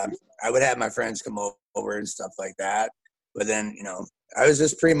and, I would have my friends come over and stuff like that. But then, I was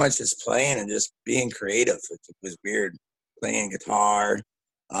just pretty much just playing and just being creative. It was weird, playing guitar,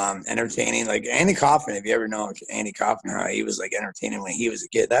 entertaining, like Andy Kaufman. If you ever know Andy Kaufman, how he was like entertaining when he was a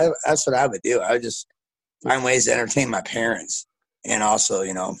kid, that's what I would do. I would just find ways to entertain my parents and also,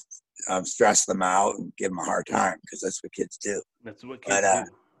 stress them out and give them a hard time because that's what kids do. That's what kids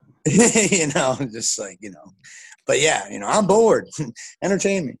do. Just like, but yeah, I'm bored.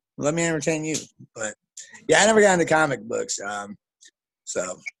 Entertain me. Let me entertain you. But yeah, I never got into comic books.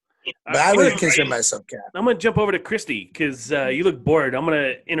 But I would consider myself Cap. I'm going to jump over to Christy because you look bored. I'm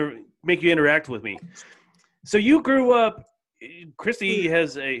going to make you interact with me. So you grew up, Christy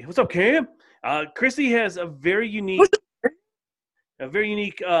has what's up, Cam? Christy has a very unique, she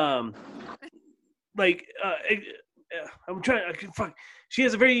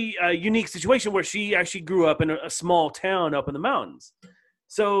has a very unique situation where she actually grew up in a small town up in the mountains.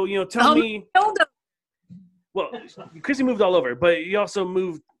 So, tell me. Well, Christy moved all over, but you also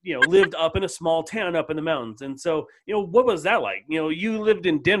moved, lived up in a small town up in the mountains. And so, what was that like? You lived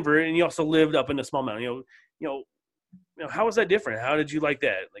in Denver and you also lived up in a small mountain. How was that different? How did you like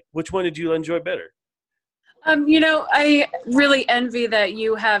that? Like, which one did you enjoy better? I really envy that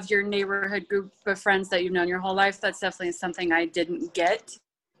you have your neighborhood group of friends that you've known your whole life. That's definitely something I didn't get.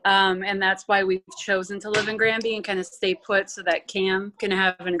 And that's why we've chosen to live in Granby and kind of stay put so that Cam can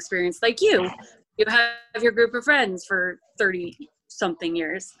have an experience like you. You have your group of friends for 30-something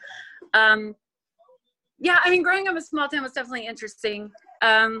years. Growing up in a small town was definitely interesting.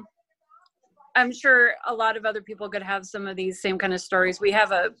 I'm sure a lot of other people could have some of these same kind of stories. We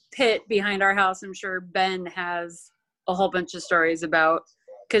have a pit behind our house. I'm sure Ben has a whole bunch of stories about,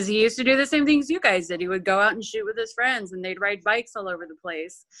 because he used to do the same things you guys did. He would go out and shoot with his friends, and they'd ride bikes all over the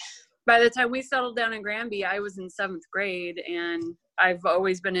place. By the time we settled down in Granby, I was in 7th grade, and I've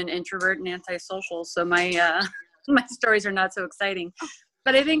always been an introvert and antisocial, so my my stories are not so exciting.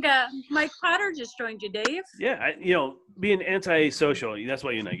 But I think Mike Potter just joined you, Dave. Yeah, being antisocial, that's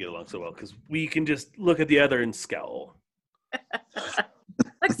why you and I get along so well, because we can just look at the other and scowl.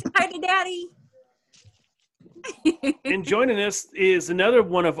 Like, say hi to Daddy. And joining us is another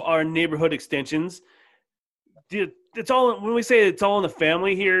one of our neighborhood extensions. It's all, when we say it's all in the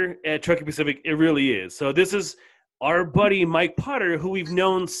family here at Truckee Pacific, it really is. So this is our buddy Mike Potter, who we've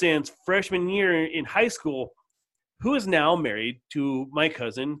known since freshman year in high school, who is now married to my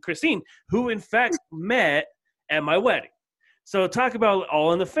cousin Christine, who in fact met at my wedding. So talk about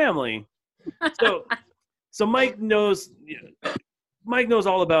all in the family. So Mike knows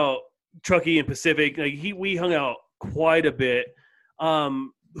all about Truckee and Pacific. Like we hung out quite a bit.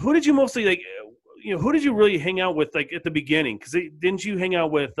 Who did you mostly like? Who did you really hang out with like at the beginning? Because didn't you hang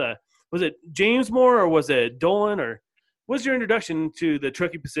out with? Was it James Moore or was it Dolan, or what was your introduction to the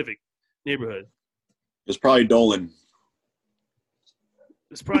Truckee Pacific neighborhood? It was probably Dolan.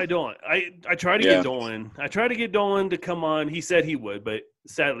 It's probably Dolan. I tried to get Dolan. I tried to get Dolan to come on. He said he would, but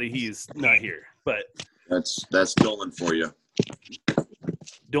sadly he's not here. But that's Dolan for you.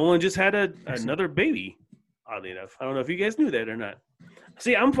 Dolan just had another baby, oddly enough. I don't know if you guys knew that or not.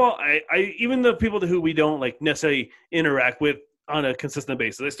 See, I even the people who we don't like necessarily interact with on a consistent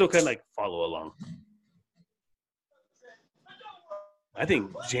basis, I still kind of like follow along. I think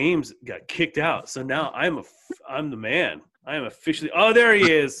James got kicked out, so now I'm the man. I am officially. Oh, there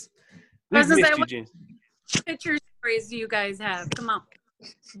he is. We've missed you, James. What picture stories do you guys have? Come on.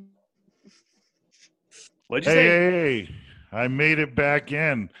 What'd you say? Hey, I made it back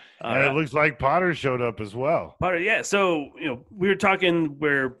in, and it looks like Potter showed up as well. Potter, yeah. So we were talking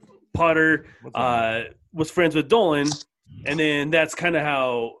where Potter was friends with Dolan, and then that's kind of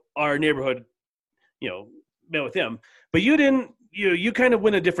how our neighborhood, met with him. But you didn't. You kind of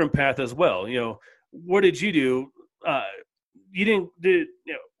went a different path as well. What did you do? You didn't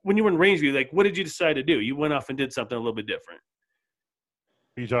when you were in Rangeview, like what did you decide to do? You went off and did something a little bit different.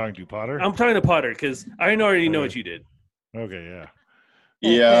 Are you talking to Potter? I'm talking to Potter because I already know what you did. Okay, yeah.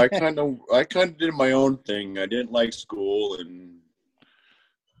 Yeah, I kind of did my own thing. I didn't like school, and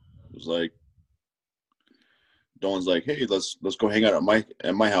it was like Dawn's like, "Hey, let's go hang out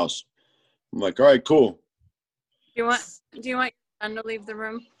at my house." I'm like, "All right, cool." Do you want your son to leave the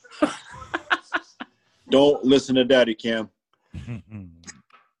room? Don't listen to Daddy, Cam.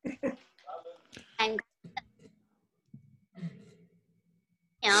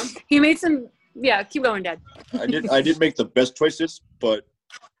 He made some. Yeah, keep going, Dad. I did make the best choices, but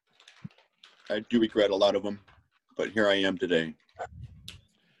I do regret a lot of them. But here I am today.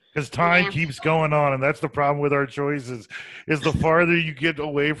 Because time keeps going on, and that's the problem with our choices. Is the farther you get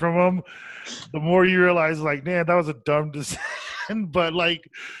away from them, the more you realize, like, man, that was a dumb decision. But like,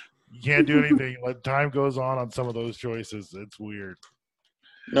 you can't do anything. Like, time goes on some of those choices. It's weird.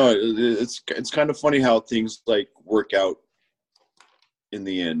 No, it's kind of funny how things like work out in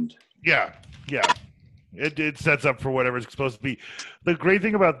the end. Yeah. It sets up for whatever it's supposed to be. The great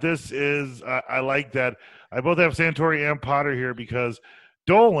thing about this is I like that I both have Santori and Potter here because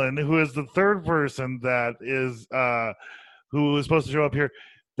Dolan, who is the third person that is who is supposed to show up here,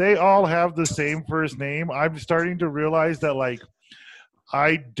 they all have the same first name. I'm starting to realize that like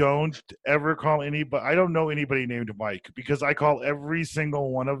I don't ever call anybody. I don't know anybody named Mike because I call every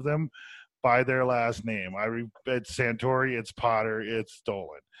single one of them by their last name. It's Santori, it's Potter, it's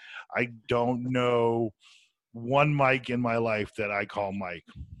Dolan. I don't know one Mike in my life that I call Mike.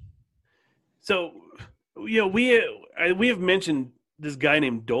 So, we have mentioned this guy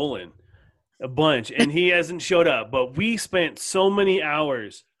named Dolan a bunch, and he hasn't showed up. But we spent so many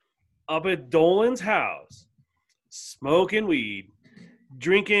hours up at Dolan's house, smoking weed,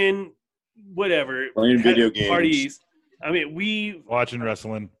 drinking, whatever, playing video games, parties. I mean, we watching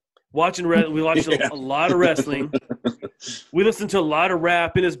wrestling. We watched a lot of wrestling. We listened to a lot of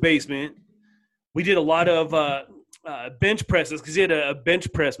rap in his basement. We did a lot of bench presses because he had a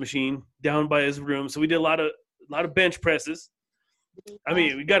bench press machine down by his room. So we did a lot of bench presses. I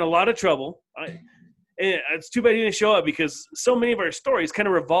mean, we got in a lot of trouble. And it's too bad he didn't show up because so many of our stories kind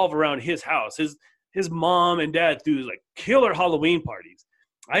of revolve around his house. His mom and dad threw like killer Halloween parties.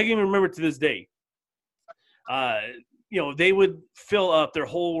 I can even remember to this day. They would fill up their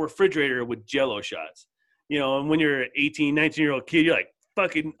whole refrigerator with Jell-O shots. And when you're an 18, 19-year-old kid, you're like,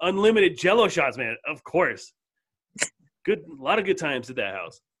 fucking unlimited Jell-O shots, man. Of course. A lot of good times at that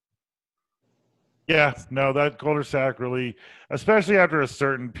house. Yeah, no, that cul-de-sac really, especially after a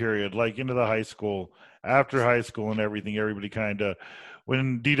certain period, like into the high school, after high school and everything, everybody kind of,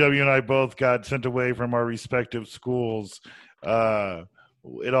 when DW and I both got sent away from our respective schools,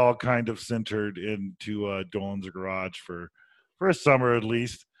 it all kind of centered into Dolan's garage for a summer at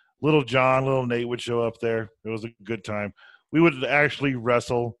least. Little John, little Nate would show up there. It was a good time. We would actually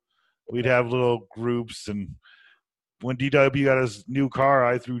wrestle. We'd have little groups. And when DW got his new car,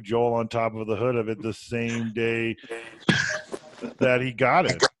 I threw Joel on top of the hood of it the same day that he got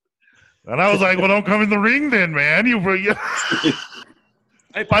it. And I was like, well, don't come in the ring then, man.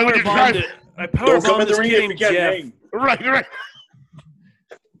 I powerbombed this kid named Jeff. Right.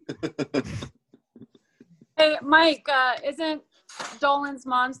 Hey, Mike, isn't Dolan's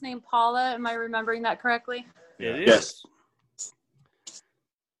mom's name Paula? Am I remembering that correctly? It is. Yes.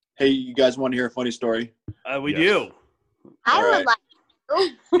 Hey, you guys want to hear a funny story? We do. I would like to.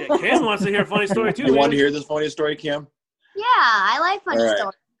 Yeah, Cam wants to hear a funny story too. You want to hear this funny story, Cam? Yeah, I like funny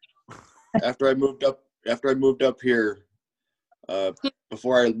stories. After I moved up here,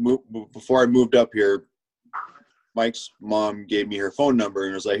 before I moved up here, Mike's mom gave me her phone number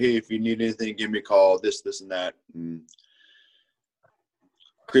and was like, "Hey, if you need anything, give me a call. This, and that." And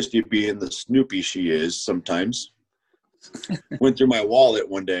Christy, being the Snoopy she is sometimes, went through my wallet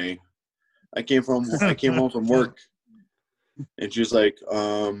one day. I came home from work, and she was like,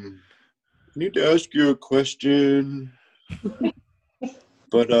 "I need to ask you a question,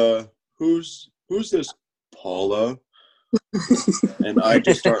 but who's this Paula?" And I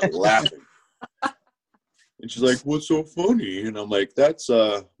just start laughing. And she's like, "What's so funny?" And I'm like, "That's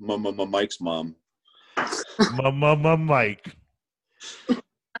Mike's mom." Mike.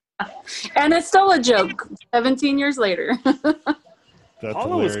 And it's still a joke 17 years later. That's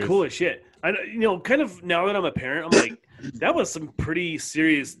Paula was cool as shit. Kind of now that I'm a parent, I'm like, that was some pretty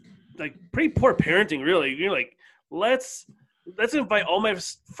serious, like pretty poor parenting, really. You're like, let's invite all my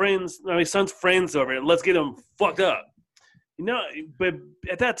son's friends over and let's get them fucked up. But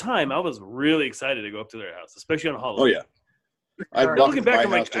at that time, I was really excited to go up to their house, especially on Halloween. Oh yeah. Looking back,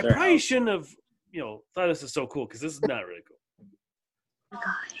 I'm like, I probably shouldn't have, thought this is so cool because this is not really cool.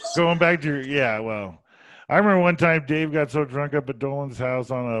 Going back to well, I remember one time Dave got so drunk up at Dolan's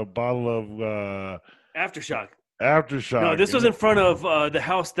house on a bottle of Aftershock. No, this was in front of the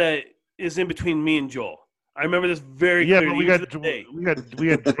house that is in between me and Joel. I remember this very clearly. Yeah, but we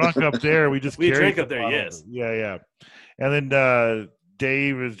got drunk up there. We drank up there. Yes. Yeah. And then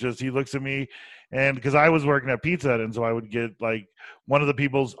Dave he looks at me, and because I was working at Pizza Hut, and so I would get like one of the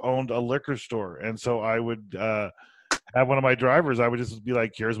people's owned a liquor store, and so I would have one of my drivers. I would just be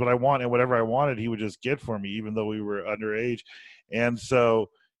like, "Here's what I want," and whatever I wanted, he would just get for me, even though we were underage. And so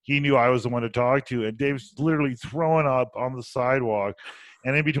he knew I was the one to talk to. And Dave's literally throwing up on the sidewalk,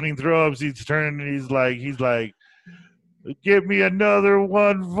 and in between throw-ups, he's turning and he's like, "Give me another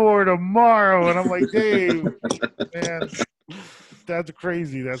one for tomorrow." And I'm like, "Dave, man, that's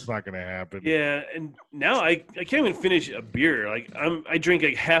crazy. That's not going to happen." Yeah, and now I can't even finish a beer. Like I drink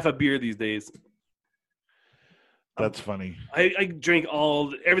like half a beer these days. That's funny. I drink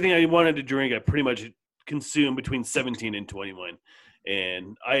everything I wanted to drink. I pretty much consume between 17 and 21,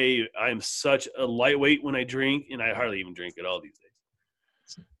 and I'm such a lightweight when I drink, and I hardly even drink at all these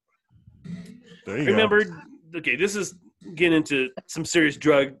days. There you Remember, go. Okay, this is getting into some serious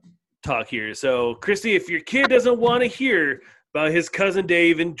drug talk here. So, Christy, if your kid doesn't want to hear about his cousin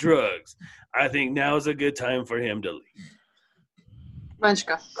Dave and drugs, I think now is a good time for him to leave.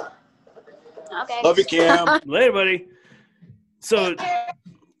 Munchka. Okay. Love you, Cam. Later, buddy. So,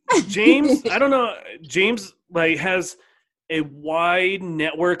 James, I don't know. James has a wide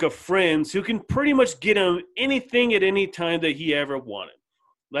network of friends who can pretty much get him anything at any time that he ever wanted.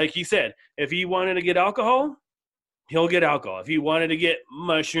 Like he said, if he wanted to get alcohol, he'll get alcohol. If he wanted to get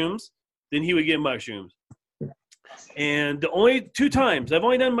mushrooms, then he would get mushrooms. And the only 2 times, I've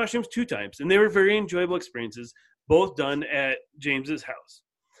only done mushrooms 2 times, and they were very enjoyable experiences, both done at James's house.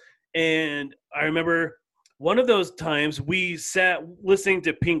 And I remember one of those times we sat listening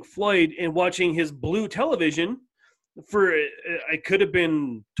to Pink Floyd and watching his blue television for, it could have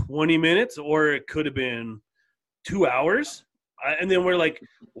been 20 minutes or it could have been 2 hours. And then we're like,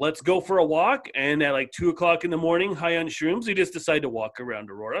 let's go for a walk. And at like 2 o'clock in the morning, high on shrooms, we just decided to walk around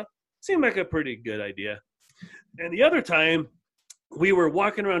Aurora. Seemed like a pretty good idea. And the other time, we were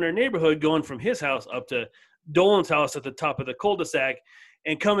walking around our neighborhood going from his house up to Dolan's house at the top of the cul-de-sac.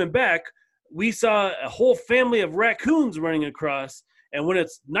 And coming back, we saw a whole family of raccoons running across. And when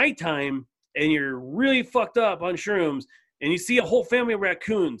it's nighttime and you're really fucked up on shrooms and you see a whole family of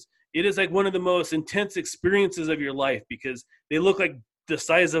raccoons, it is like one of the most intense experiences of your life because they look like the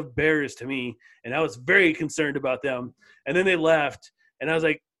size of bears to me. And I was very concerned about them. And then they left. And I was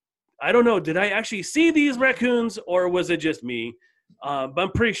like, I don't know, did I actually see these raccoons or was it just me? But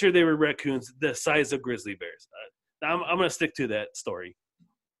I'm pretty sure they were raccoons the size of grizzly bears. I'm going to stick to that story.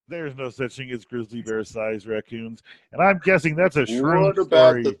 There's no such thing as grizzly bear-sized raccoons, and I'm guessing that's a shroom What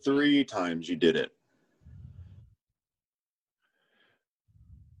about story. the 3 times you did it?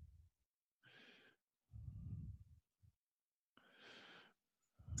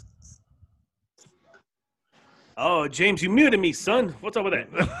 Oh, James, you muted me, son. What's up with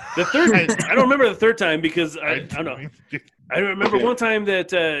that? The third, I don't remember the third time because I don't know. I remember one time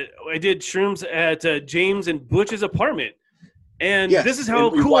that I did shrooms at James and Butch's apartment. And Yes, this is how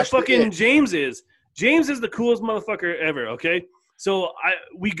and we cool watched fucking it. James is. James is the coolest motherfucker ever, okay? So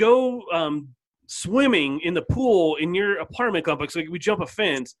we go swimming in the pool in your apartment complex. Like we jump a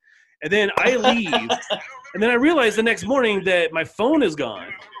fence, and then I leave. And then I realize the next morning that my phone is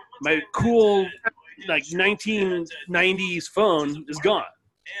gone. My cool, like, 1990s phone is gone.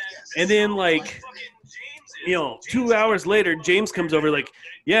 And then, like, 2 hours later, James comes over like,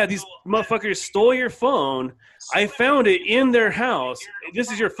 yeah, these motherfuckers stole your phone. I found it in their house.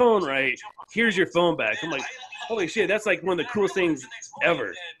 This is your phone, right? Here's your phone back. I'm like, Holy shit, that's like one of the coolest things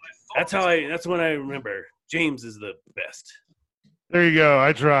ever. That's when I remember. James is the best. There you go.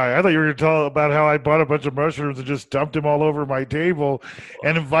 I try. I thought you were going to tell about how I bought a bunch of mushrooms and just dumped them all over my table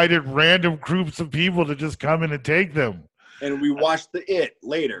and invited random groups of people to just come in and take them. And we watched It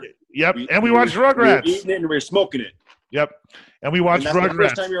later. Yep. And we watched Rugrats. We were eating it and we were smoking it. Yep. And we watched Rugrats. That's the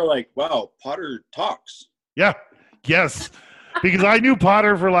first time you were like, wow, Potter talks. Yeah. Yes. Because I knew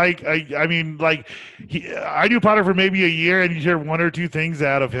Potter for I knew Potter for maybe a year, and you hear one or two things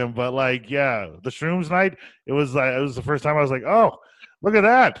out of him. But the Shrooms night, it was the first time I was like, oh, look at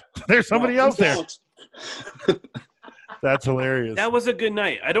that! There's somebody else there. That's hilarious. That was a good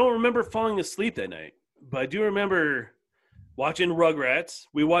night. I don't remember falling asleep that night, but I do remember watching Rugrats.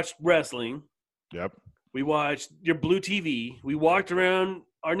 We watched wrestling. Yep. We watched your Blue TV. We walked around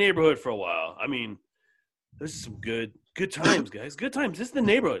our neighborhood for a while. I mean, there's some good times, guys. Good times. This is the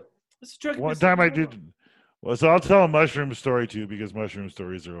neighborhood. This is one time I did. Well, so I'll tell a mushroom story too, because mushroom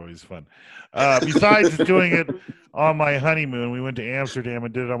stories are always fun. Besides doing it on my honeymoon, we went to Amsterdam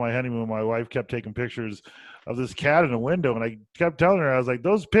and did it on my honeymoon. My wife kept taking pictures of this cat in a window, and I kept telling her, I was like,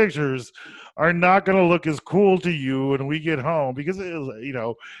 those pictures are not going to look as cool to you when we get home, because it is,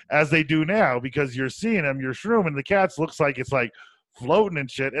 as they do now, because you're seeing them, your shroom, and the cat looks like it's like floating and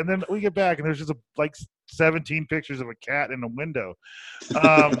shit. And then we get back and there's just 17 pictures of a cat in a window.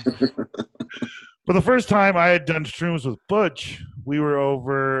 But the first time I had done shrooms with Butch, we were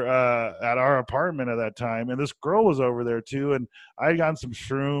over at our apartment at that time, and this girl was over there too, and I had gotten some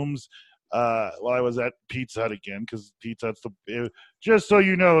shrooms while I was at Pizza Hut again, because Pizza Hut's just so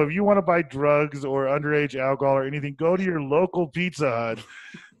you know, if you want to buy drugs or underage alcohol or anything, go to your local Pizza Hut.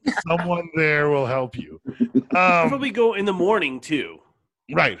 Someone there will help you. Probably go in the morning too.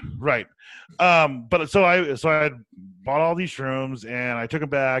 Right. But so I had bought all these shrooms and I took them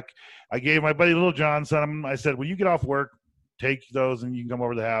back. I gave my buddy Little John some. I said, when you get off work, take those and you can come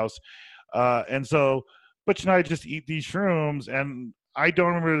over to the house. And so Butch and I just eat these shrooms, and I don't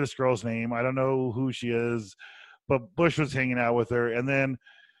remember this girl's name. I don't know who she is, but Bush was hanging out with her. And then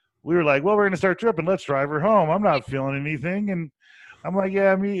we were like, well, we're going to start tripping. Let's drive her home. I'm not feeling anything. And I'm like,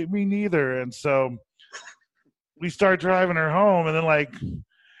 yeah, me neither. And so we start driving her home, and then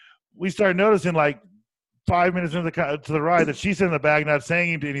we start noticing 5 minutes into the ride that she's in the back not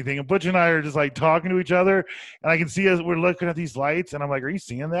saying anything, and Butch and I are just talking to each other, and I can see as we're looking at these lights, and I'm like, are you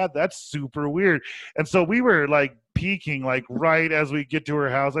seeing that? That's super weird. And so we were peeking right as we get to her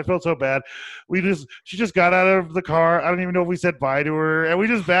house. I felt so bad. She just got out of the car. I don't even know if we said bye to her, and we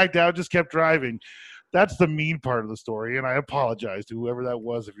just backed out, just kept driving. That's the mean part of the story, and I apologize to whoever that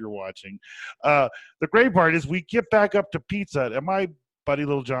was if you're watching. The great part is we get back up to Pizza Hut, and my buddy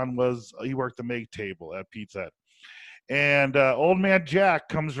Little John he worked the make table at Pizza Hut. And old man Jack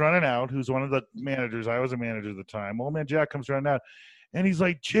comes running out, who's one of the managers. I was a manager at the time. Old man Jack comes running out, and he's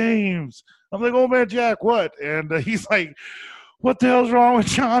like, James. I'm like, old man Jack, what? And he's like, what the hell's wrong with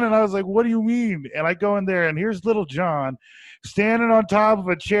John? And I was like, what do you mean? And I go in there, and here's Little John standing on top of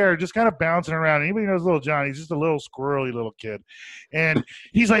a chair, just kind of bouncing around. Anybody knows Little John? He's just a little squirrely little kid. And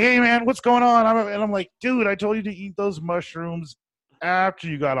he's like, hey, man, what's going on? And I'm like, dude, I told you to eat those mushrooms after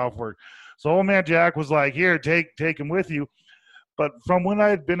you got off work. So old man Jack was like, here, take him with you. But from when I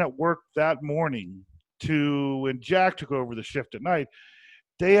had been at work that morning to when Jack took over the shift at night,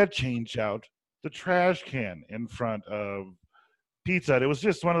 they had changed out the trash can in front of Pizza Hut. It was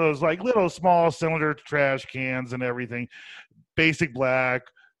just one of those little small cylinder trash cans and everything, basic black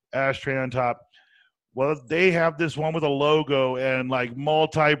ashtray on top. Well, they have this one with a logo and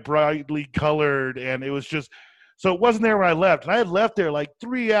multi-brightly colored, and it was just, so it wasn't there when I left. And I had left there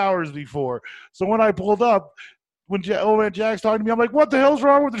 3 hours before. So when I pulled up, when old man Jack's talking to me, I'm like, what the hell's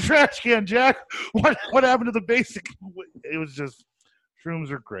wrong with the trash can, Jack? What happened to the basic? It was just, shrooms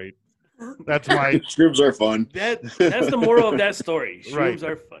are great. That's my shrooms are fun. That's the moral of that story. Shrooms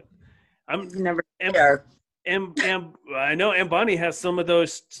are fun. I'm never there. And I know Aunt Bonnie has some of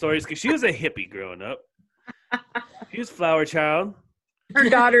those stories because she was a hippie growing up. She was flower child. Her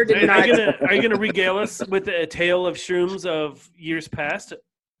daughter did not. Are you gonna regale us with a tale of shrooms of years past?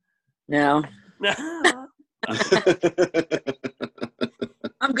 No.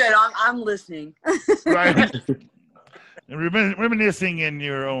 I'm good. I'm listening. Right. And reminiscing in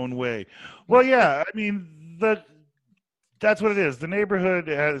your own way. Well, yeah, I mean, that's what it is. The neighborhood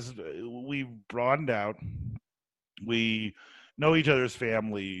we've broadened out. We know each other's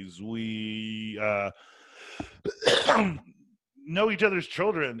families. We know each other's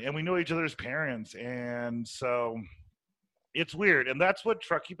children, and we know each other's parents. And so it's weird. And that's what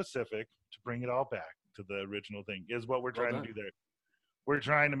Truckee Pacific, to bring it all back to the original thing, is what we're trying to do there. we're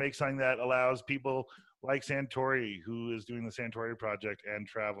trying to make something that allows people like Santori, who is doing the Santori project and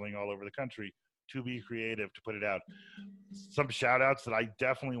traveling all over the country, to be creative, to put it out. Some shout outs that I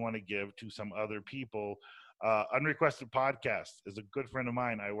definitely want to give to some other people. Unrequested Podcast is a good friend of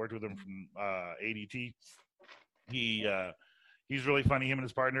mine. I worked with him from ADT. He's really funny. Him and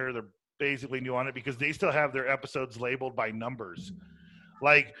his partner, they're basically new on it because they still have their episodes labeled by numbers.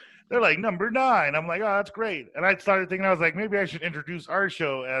 Like, they're like number 9. I'm like, oh, that's great. And I started thinking, I was like, maybe I should introduce our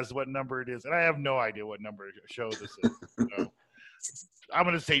show as what number it is. And I have no idea what number show this is. So I'm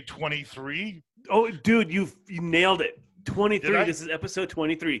going to say 23. Oh, dude, you nailed it. 23. This is episode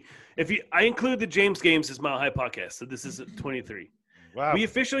 23. I include the James Games as Mile High Podcast, so this is 23. Wow. We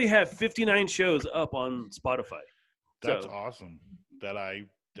officially have 59 shows up on Spotify. That's awesome.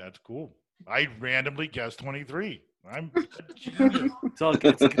 That's cool. I randomly guessed 23. I'm it's all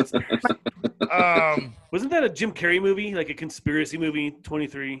good. It's a conspiracy. Wasn't that a Jim Carrey movie, like a conspiracy movie?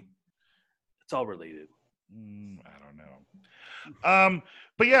 23. It's all related. I don't know.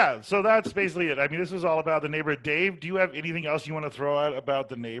 But yeah, so that's basically it. I mean, this was all about the neighborhood. Dave, do you have anything else you want to throw out about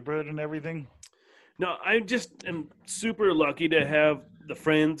the neighborhood and everything? No, I just am super lucky to have the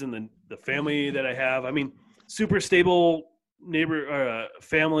friends and the family that I have. I mean, super stable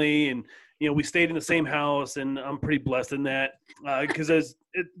family, and we stayed in the same house, and I'm pretty blessed in that because it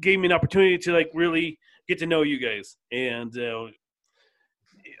gave me an opportunity to like really get to know you guys, and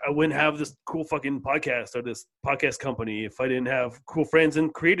I wouldn't have this cool fucking podcast or this podcast company if I didn't have cool friends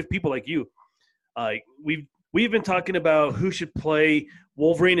and creative people like you. We've been talking about who should play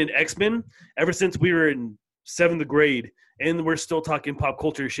Wolverine and X-Men ever since we were in 7th grade, and we're still talking pop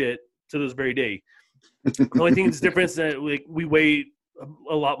culture shit to this very day. The only thing that's different is that we weigh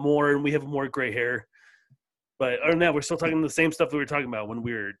a lot more and we have more gray hair. But other than that, we're still talking the same stuff that we were talking about when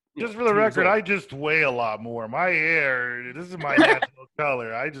we were. Just for the record, I just weigh a lot more. My hair, this is my natural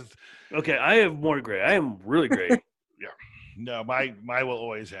color. Okay, I have more gray. I am really gray. Yeah. No, my will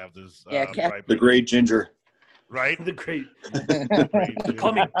always have this. The gray ginger. Right? The gray.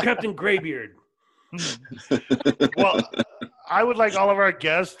 Call me Captain Graybeard. Well, I would like all of our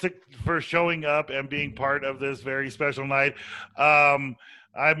guests for showing up and being part of this very special night.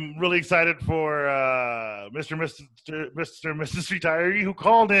 I'm really excited for Mr. and Mrs. Retiree who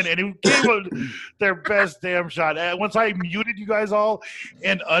called in and who gave their best damn shot. And once I muted you guys all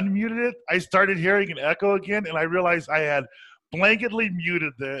and unmuted it, I started hearing an echo again, and I realized I had blanketly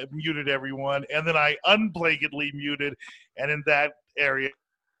muted everyone, and then I unblanketly muted, and in that area,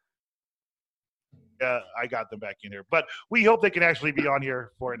 I got them back in here. But we hope they can actually be on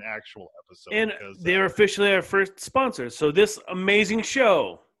here for an actual episode. And they're officially our first sponsors. So this amazing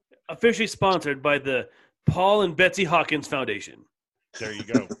show, officially sponsored by the Paul and Betsy Hawkins Foundation. There you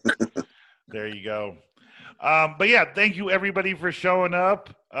go. There you go. But yeah, thank you everybody for showing up.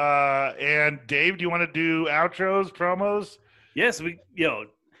 And Dave, do you want to do outros, promos? Yes,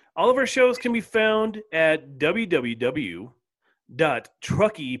 all of our shows can be found at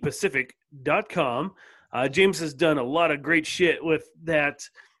www.truckiepacific.com. James has done a lot of great shit with that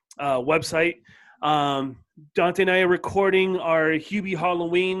website. Dante and I are recording our Hubie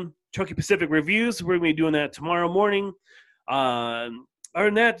Halloween Truckee Pacific reviews. We're going to be doing that tomorrow morning. Other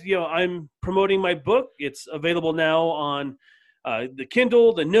than that, I'm promoting my book. It's available now on the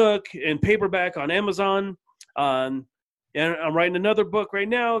Kindle, the Nook, and paperback on Amazon. And I'm writing another book right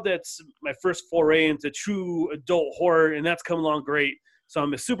now that's my first foray into true adult horror, and that's coming along great. So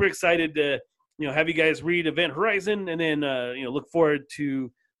I'm super excited to have you guys read Event Horizon, and then look forward to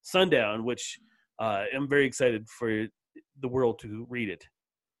Sundown, which I'm very excited for the world to read it.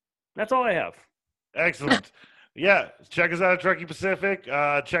 That's all I have. Excellent. Yeah, check us out at Truckee Pacific.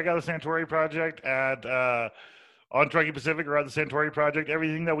 Check out the Santori Project at on Truckee Pacific or on the Santori Project.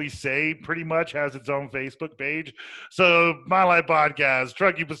 Everything that we say pretty much has its own Facebook page. So My Life Podcast,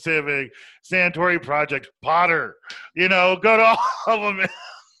 Truckee Pacific, Santori Project, Potter. Go to all of them.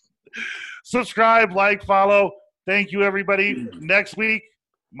 Subscribe, like, follow. Thank you, everybody. Next week,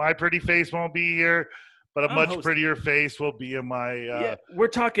 my pretty face won't be here, but a much prettier face will be in my... we're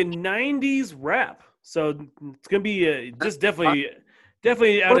talking 90s rap. So it's going to be just definitely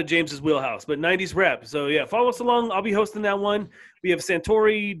out of James's wheelhouse, but 90s rap. So, yeah, follow us along. I'll be hosting that one. We have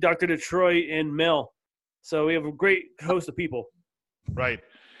Santori, Dr. Detroit, and Mel. So we have a great host of people. Right.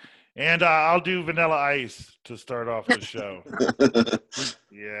 And I'll do Vanilla Ice to start off the show.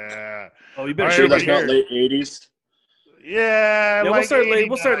 Yeah. Oh, you better shave your hair. Late 80s? Yeah. We'll start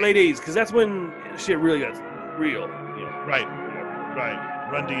late 80s because that's when shit really got real. Right.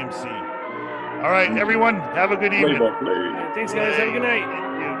 Run DMC. All right, everyone, have a good evening. Thanks, guys. Have a good night.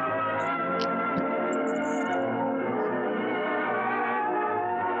 Thank you.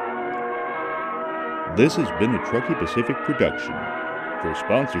 This has been a Truckee Pacific production. For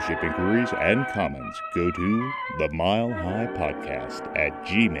sponsorship inquiries and comments, go to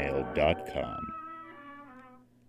themilehighpodcast@gmail.com.